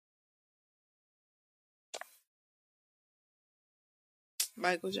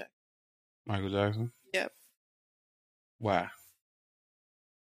 Michael Jackson. Michael Jackson? Yep. Why?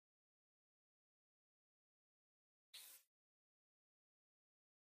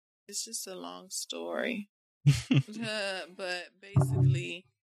 It's just a long story. But basically,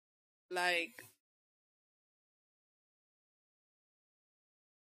 like,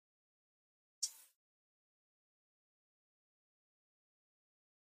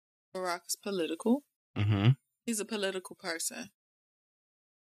 Barack is political. Mm-hmm. He's a political person.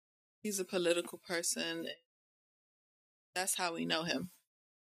 That's how we know him.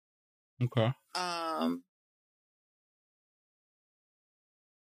 Okay.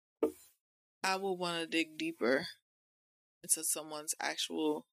 I would want to dig deeper into someone's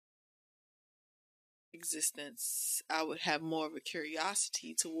actual existence. I would have more of a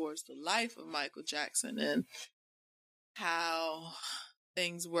curiosity towards the life of Michael Jackson and how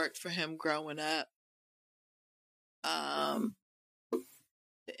things worked for him growing up.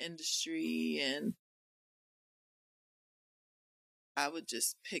 The industry, and I would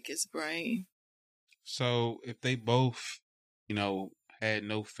just pick his brain. So if they both, had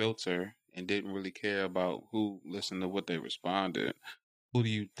no filter and didn't really care about who listened to what they responded, who do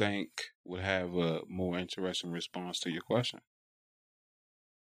you think would have a more interesting response to your question?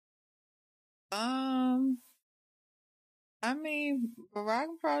 I mean, Barack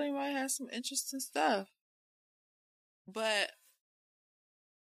probably might have some interesting stuff, but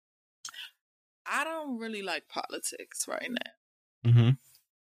I don't really like politics right now. Mm-hmm.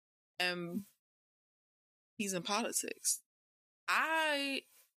 And he's in politics. I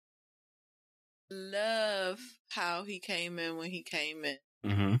love how he came in when he came in.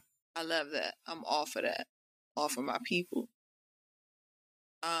 Mm-hmm. I love that. I'm all for that. All for my people.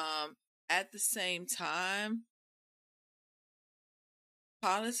 At the same time,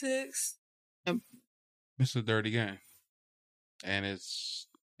 politics, it's a dirty game, and it's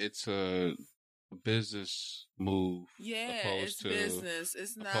a business move. Yeah, opposed it's to business.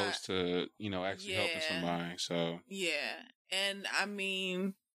 It's not opposed to actually helping somebody. So yeah, and I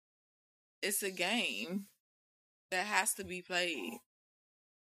mean, it's a game that has to be played.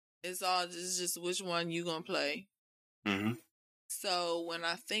 It's all just which one you gonna play. Mm-hmm. So when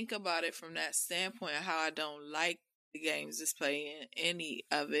I think about it from that standpoint, how I don't like the games that's playing, any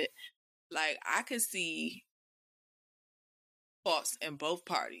of it, like I could see faults in both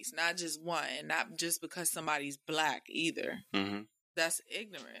parties, not just one, and not just because somebody's black either. Mm-hmm. That's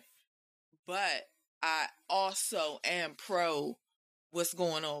ignorant. But I also am pro what's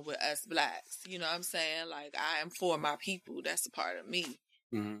going on with us blacks. You know what I'm saying? Like, I am for my people. That's a part of me.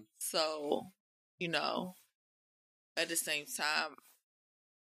 Mm-hmm. So, at the same time,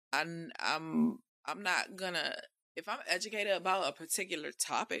 I'm not gonna, if I'm educated about a particular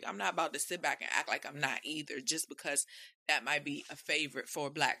topic, I'm not about to sit back and act like I'm not either, just because that might be a favorite for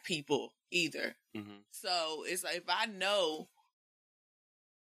black people either. Mm-hmm. So it's like, if I know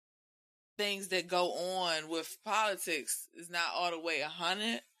things that go on with politics is not all the way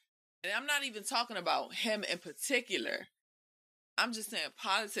 100, and I'm not even talking about him in particular, I'm just saying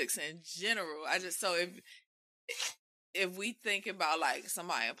politics in general. So if we think about like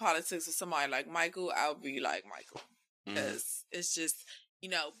somebody in politics or somebody like Michael, I would be like Michael, because it's just,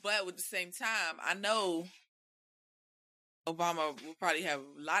 but at the same time, I know Obama will probably have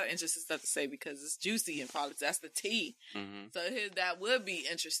a lot of interesting stuff to say because it's juicy in politics. That's the tea. Mm-hmm. So that would be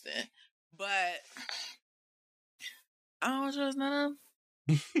interesting. But I don't trust none of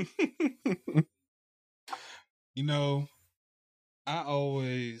them. I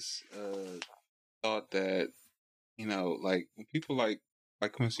always thought that, like when people like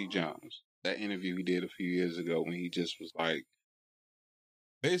Quincy Jones, that interview he did a few years ago when he just was like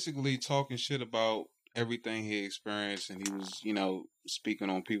basically talking shit about everything he experienced, and he was, speaking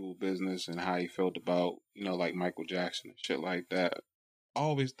on people's business and how he felt about, like Michael Jackson and shit like that. I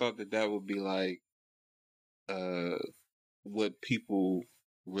always thought that would be like what people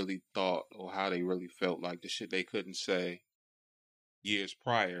really thought or how they really felt, like the shit they couldn't say years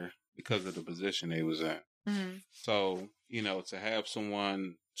prior because of the position they was in. Mm-hmm. So, to have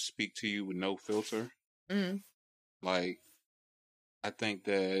someone speak to you with no filter, like, I think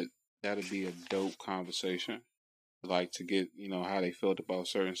that'd be a dope conversation. Like, to get, how they felt about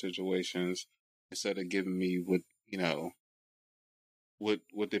certain situations instead of giving me what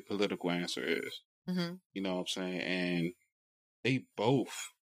their political answer is. Mm-hmm. You know what I'm saying? And they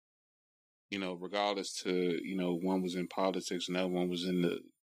both, regardless to, one was in politics and the other one was in the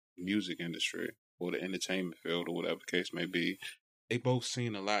music industry or the entertainment field or whatever the case may be, they both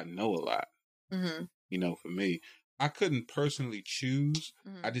seen a lot and know a lot. Mm-hmm. For me, I couldn't personally choose.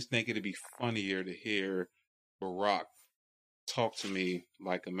 Mm-hmm. I just think it'd be funnier to hear Barack talk to me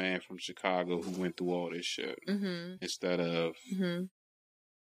like a man from Chicago who went through all this shit instead of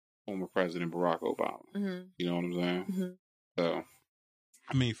former President Barack Obama. You know what I'm saying? So,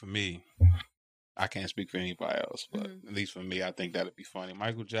 I mean, for me, I can't speak for anybody else, but at least for me, I think that'd be funny.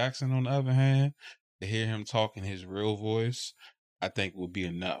 Michael Jackson, on the other hand, to hear him talk in his real voice, I think would be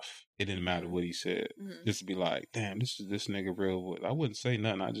enough. It didn't matter what he said. Just to be like, damn, this is this nigga real voice. I wouldn't say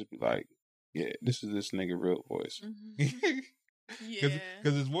nothing. I'd just be like, yeah, this is this nigga real voice. Yeah.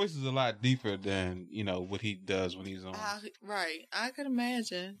 Because his voice is a lot deeper than, what he does when he's on. Right. I could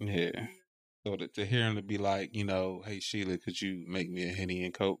imagine. Yeah. So to hear him to be like, hey, Sheila, could you make me a Henny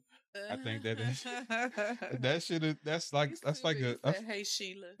and Coke? I think that shit is, that's like hey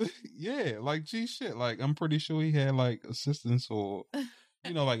Sheila. Yeah, like G shit. Like I'm pretty sure he had like assistants or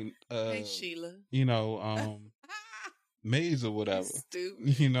like hey Sheila. maids or whatever.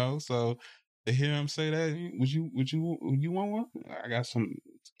 Stupid. So to hear him say that, would you want one? I got some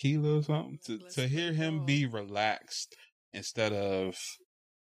tequila or something. To hear him be relaxed instead of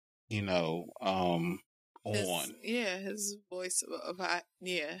on. His voice of how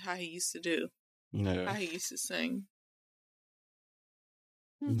he used to do. Yeah. How he used to sing.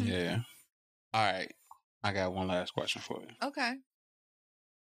 Yeah. All right. I got one last question for you. Okay.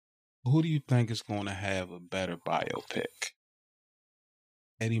 Who do you think is going to have a better biopic?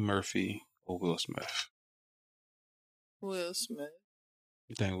 Eddie Murphy or Will Smith? Will Smith.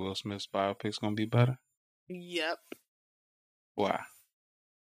 You think Will Smith's biopic's going to be better? Yep. Why?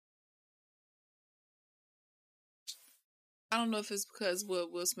 I don't know if it's because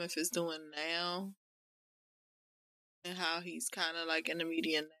what Will Smith is doing now and how he's kind of like in the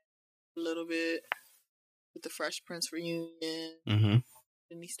media now a little bit with the Fresh Prince reunion. Mm-hmm.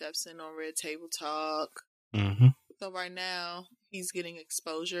 Then he steps in on Red Table Talk. Mm-hmm. So right now he's getting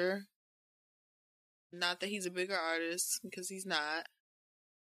exposure. Not that he's a bigger artist, because he's not,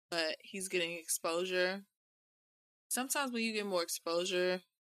 but he's getting exposure. Sometimes when you get more exposure,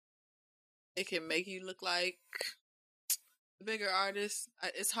 it can make you look like a bigger artist.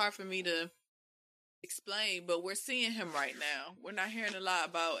 It's hard for me to explain, but we're seeing him right now. We're not hearing a lot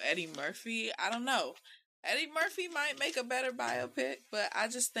about Eddie Murphy. I don't know. Eddie Murphy might make a better biopic, but I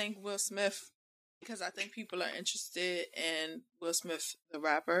just think Will Smith, because I think people are interested in Will Smith, the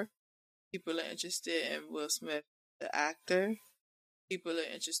rapper. People are interested in Will Smith, the actor. People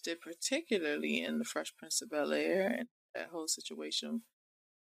are interested particularly in the Fresh Prince of Bel-Air and that whole situation,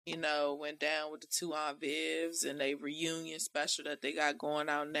 went down with the two Aunt Vivs and they reunion special that they got going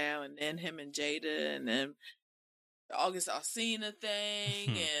out now, and then him and Jada, and then the August Alsina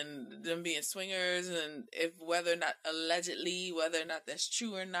thing and them being swingers, and whether or not that's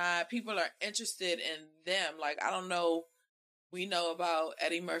true or not, people are interested in them. Like, I don't know. We know about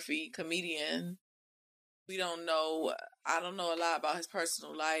Eddie Murphy, comedian. I don't know a lot about his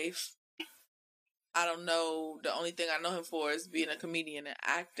personal life. I don't know. The only thing I know him for is being a comedian and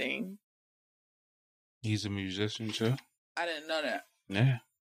acting. He's a musician too. I didn't know that. Yeah.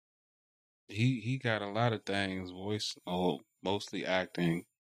 He got a lot of things. Mostly acting,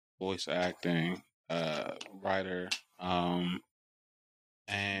 voice acting, writer, and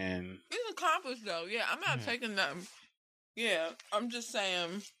he's accomplished though. Yeah, I'm not taking that. Yeah, I'm just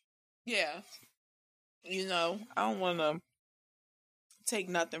saying. Yeah, I don't want to take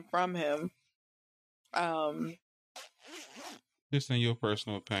nothing from him. Just in your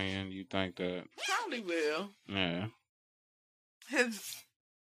personal opinion, you think that probably will. Yeah. His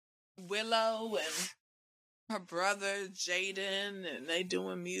Willow and her brother Jaden, and they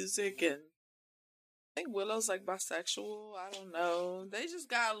doing music, and I think Willow's like bisexual. I don't know. They just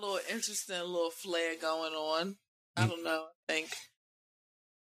got a little interesting little flair going on. I don't know. I think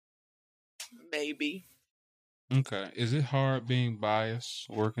maybe. Okay. Is it hard being biased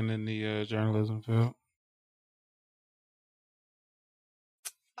working in the journalism field?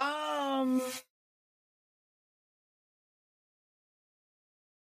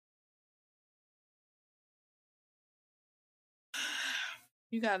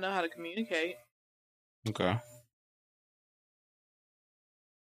 You gotta know how to communicate. Okay.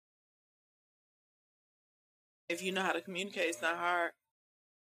 If you know how to communicate, it's not hard.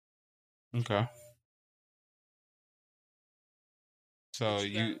 Okay. So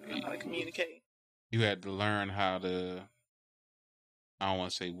you know how to communicate. You had to learn how to, I don't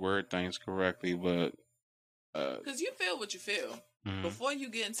want to say word things correctly, but because you feel what you feel. Mm-hmm. Before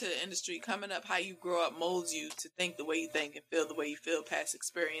you get into the industry, coming up, how you grow up molds you to think the way you think and feel the way you feel, past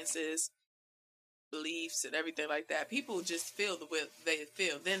experiences, beliefs, and everything like that. People just feel the way they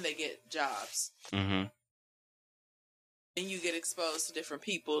feel. Then they get jobs. Mm-hmm. Then you get exposed to different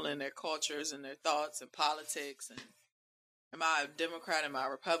people and their cultures and their thoughts and politics. And am I a Democrat? Am I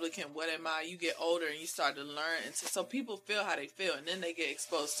a Republican? What am I? You get older and you start to learn. And so people feel how they feel. And then they get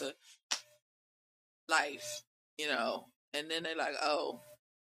exposed to life, And then they're like, oh.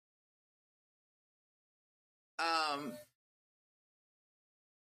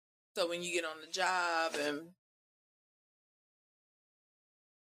 So when you get on the job and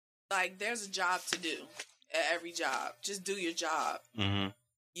like there's a job to do at every job. Just do your job. Mm-hmm.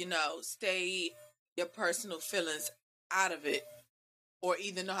 Stay your personal feelings out of it. or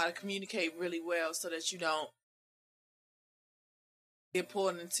either know how to communicate really well so that you don't get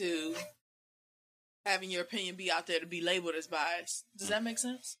pulled into having your opinion be out there to be labeled as biased. Does that make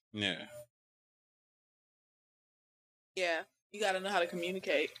sense? Yeah. Yeah. You got to know how to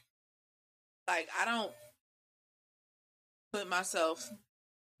communicate. Like, I don't put myself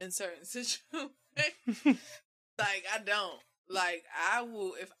in certain situations. Like, I don't. Like, I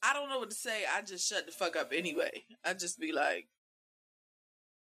will, if I don't know what to say, I just shut the fuck up anyway. I just be like,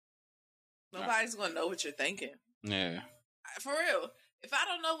 nobody's going to know what you're thinking. Yeah. For real. If I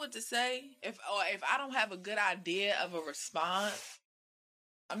don't know what to say, if I don't have a good idea of a response,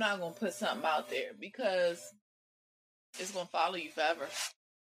 I'm not going to put something out there because it's going to follow you forever.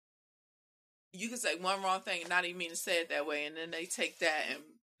 You can say one wrong thing and not even mean to say it that way, and then they take that, and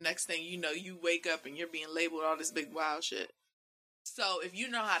next thing you know, you wake up and you're being labeled all this big wild shit. So if you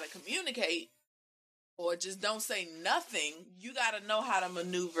know how to communicate or just don't say nothing, you got to know how to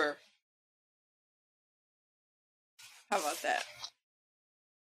maneuver. How about that?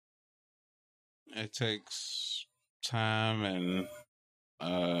 It takes time and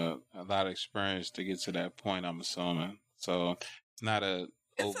a lot of experience to get to that point, I'm assuming. So it's not a...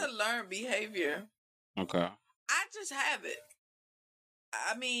 It's a learned behavior. Okay. I just have it.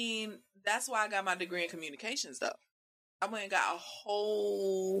 I mean, that's why I got my degree in communications, though. I went and got a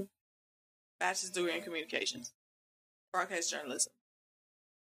whole bachelor's degree in communications, broadcast journalism.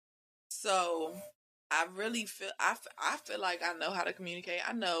 So I really feel, I feel like I know how to communicate.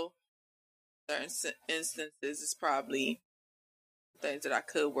 I know certain instances it's probably things that I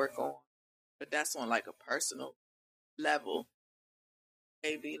could work on, but that's on like a personal level,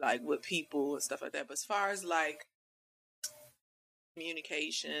 maybe like with people and stuff like that. But as far as like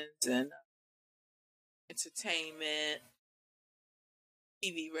communications and entertainment,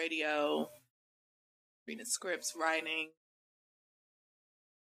 TV, radio, reading scripts, writing,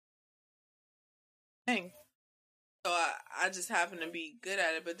 dang. So I just happen to be good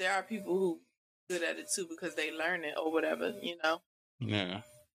at it, but there are people who good at it too because they learn it or whatever, you know? Yeah.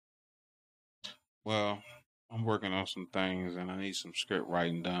 Well, I'm working on some things and I need some script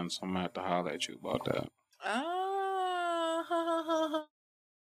writing done, so I'm going to have to holler at you about that. Oh.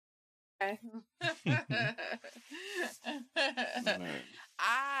 Okay.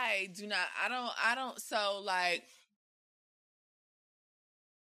 I don't, so like,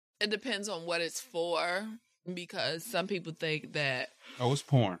 it depends on what it's for, because some people think that. Oh, it's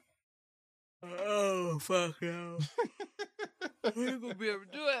porn. Oh, fuck no. I ain't gonna be able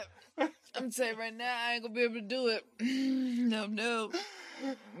to do it. I'm saying right now, I ain't gonna be able to do it. No.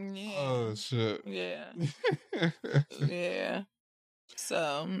 Yeah. Oh, shit. Yeah. Yeah.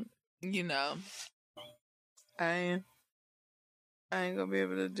 So, you know, I ain't gonna be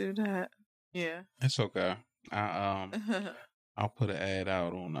able to do that. Yeah. It's okay. I'll put an ad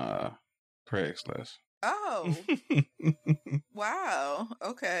out on Craigslist. Oh. Wow.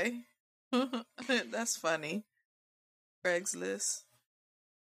 Okay. That's funny. Craigslist.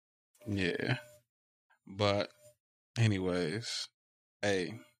 Yeah. But anyways,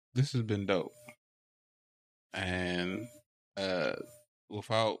 hey, this has been dope. And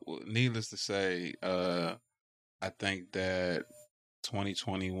needless to say, I think that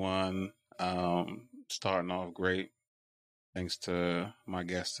 2021 starting off great. Thanks to my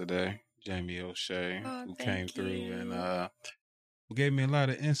guest today, Jamie O'Shea, who came through and who gave me a lot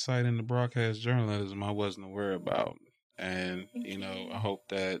of insight into broadcast journalism I wasn't aware about. And, I hope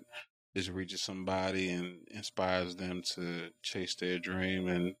that this reaches somebody and inspires them to chase their dream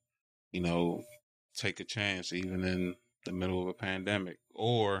and, take a chance even in the middle of a pandemic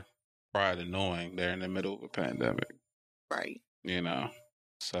or prior to knowing they're in the middle of a pandemic. Right.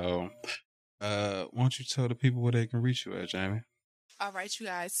 So... why don't you tell the people where they can reach you at, Jamie? All right, you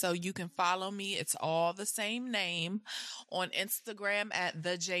guys. So you can follow me. It's all the same name on Instagram at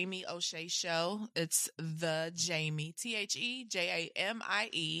The Jamie O'Shea Show. It's The Jamie, TheJamie,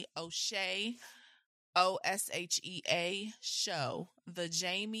 O'Shea, OSHEA Show. The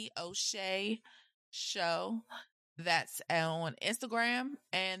Jamie O'Shea Show. That's on Instagram,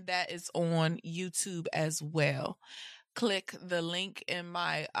 and that is on YouTube as well. Click the link in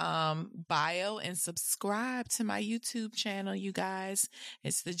my bio and subscribe to my YouTube channel, you guys.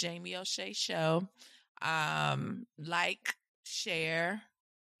 It's The Jamie O'Shea Show. Like, share,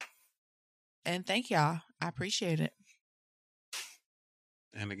 and thank y'all. I appreciate it.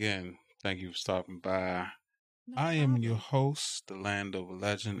 And again, thank you for stopping by. No I am problem. your host, the Landover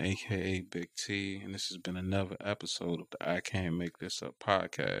Legend, aka Big T, and this has been another episode of the I Can't Make This Up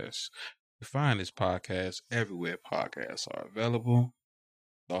podcast. You find this podcast everywhere podcasts are available.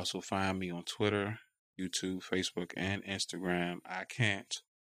 You also find me on Twitter. YouTube, Facebook, and Instagram. I Can't,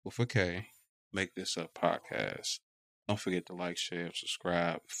 with a K, Make This Up podcast. Don't forget to like, share,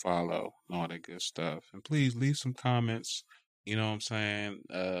 subscribe, follow, and all that good stuff. And please leave some comments. You know what I'm saying?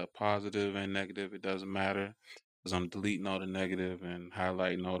 Positive and negative, it doesn't matter. Because I'm deleting all the negative and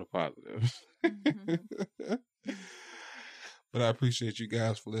highlighting all the positive. But I appreciate you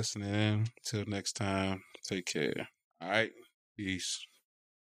guys for listening. Till next time, take care. All right. Peace.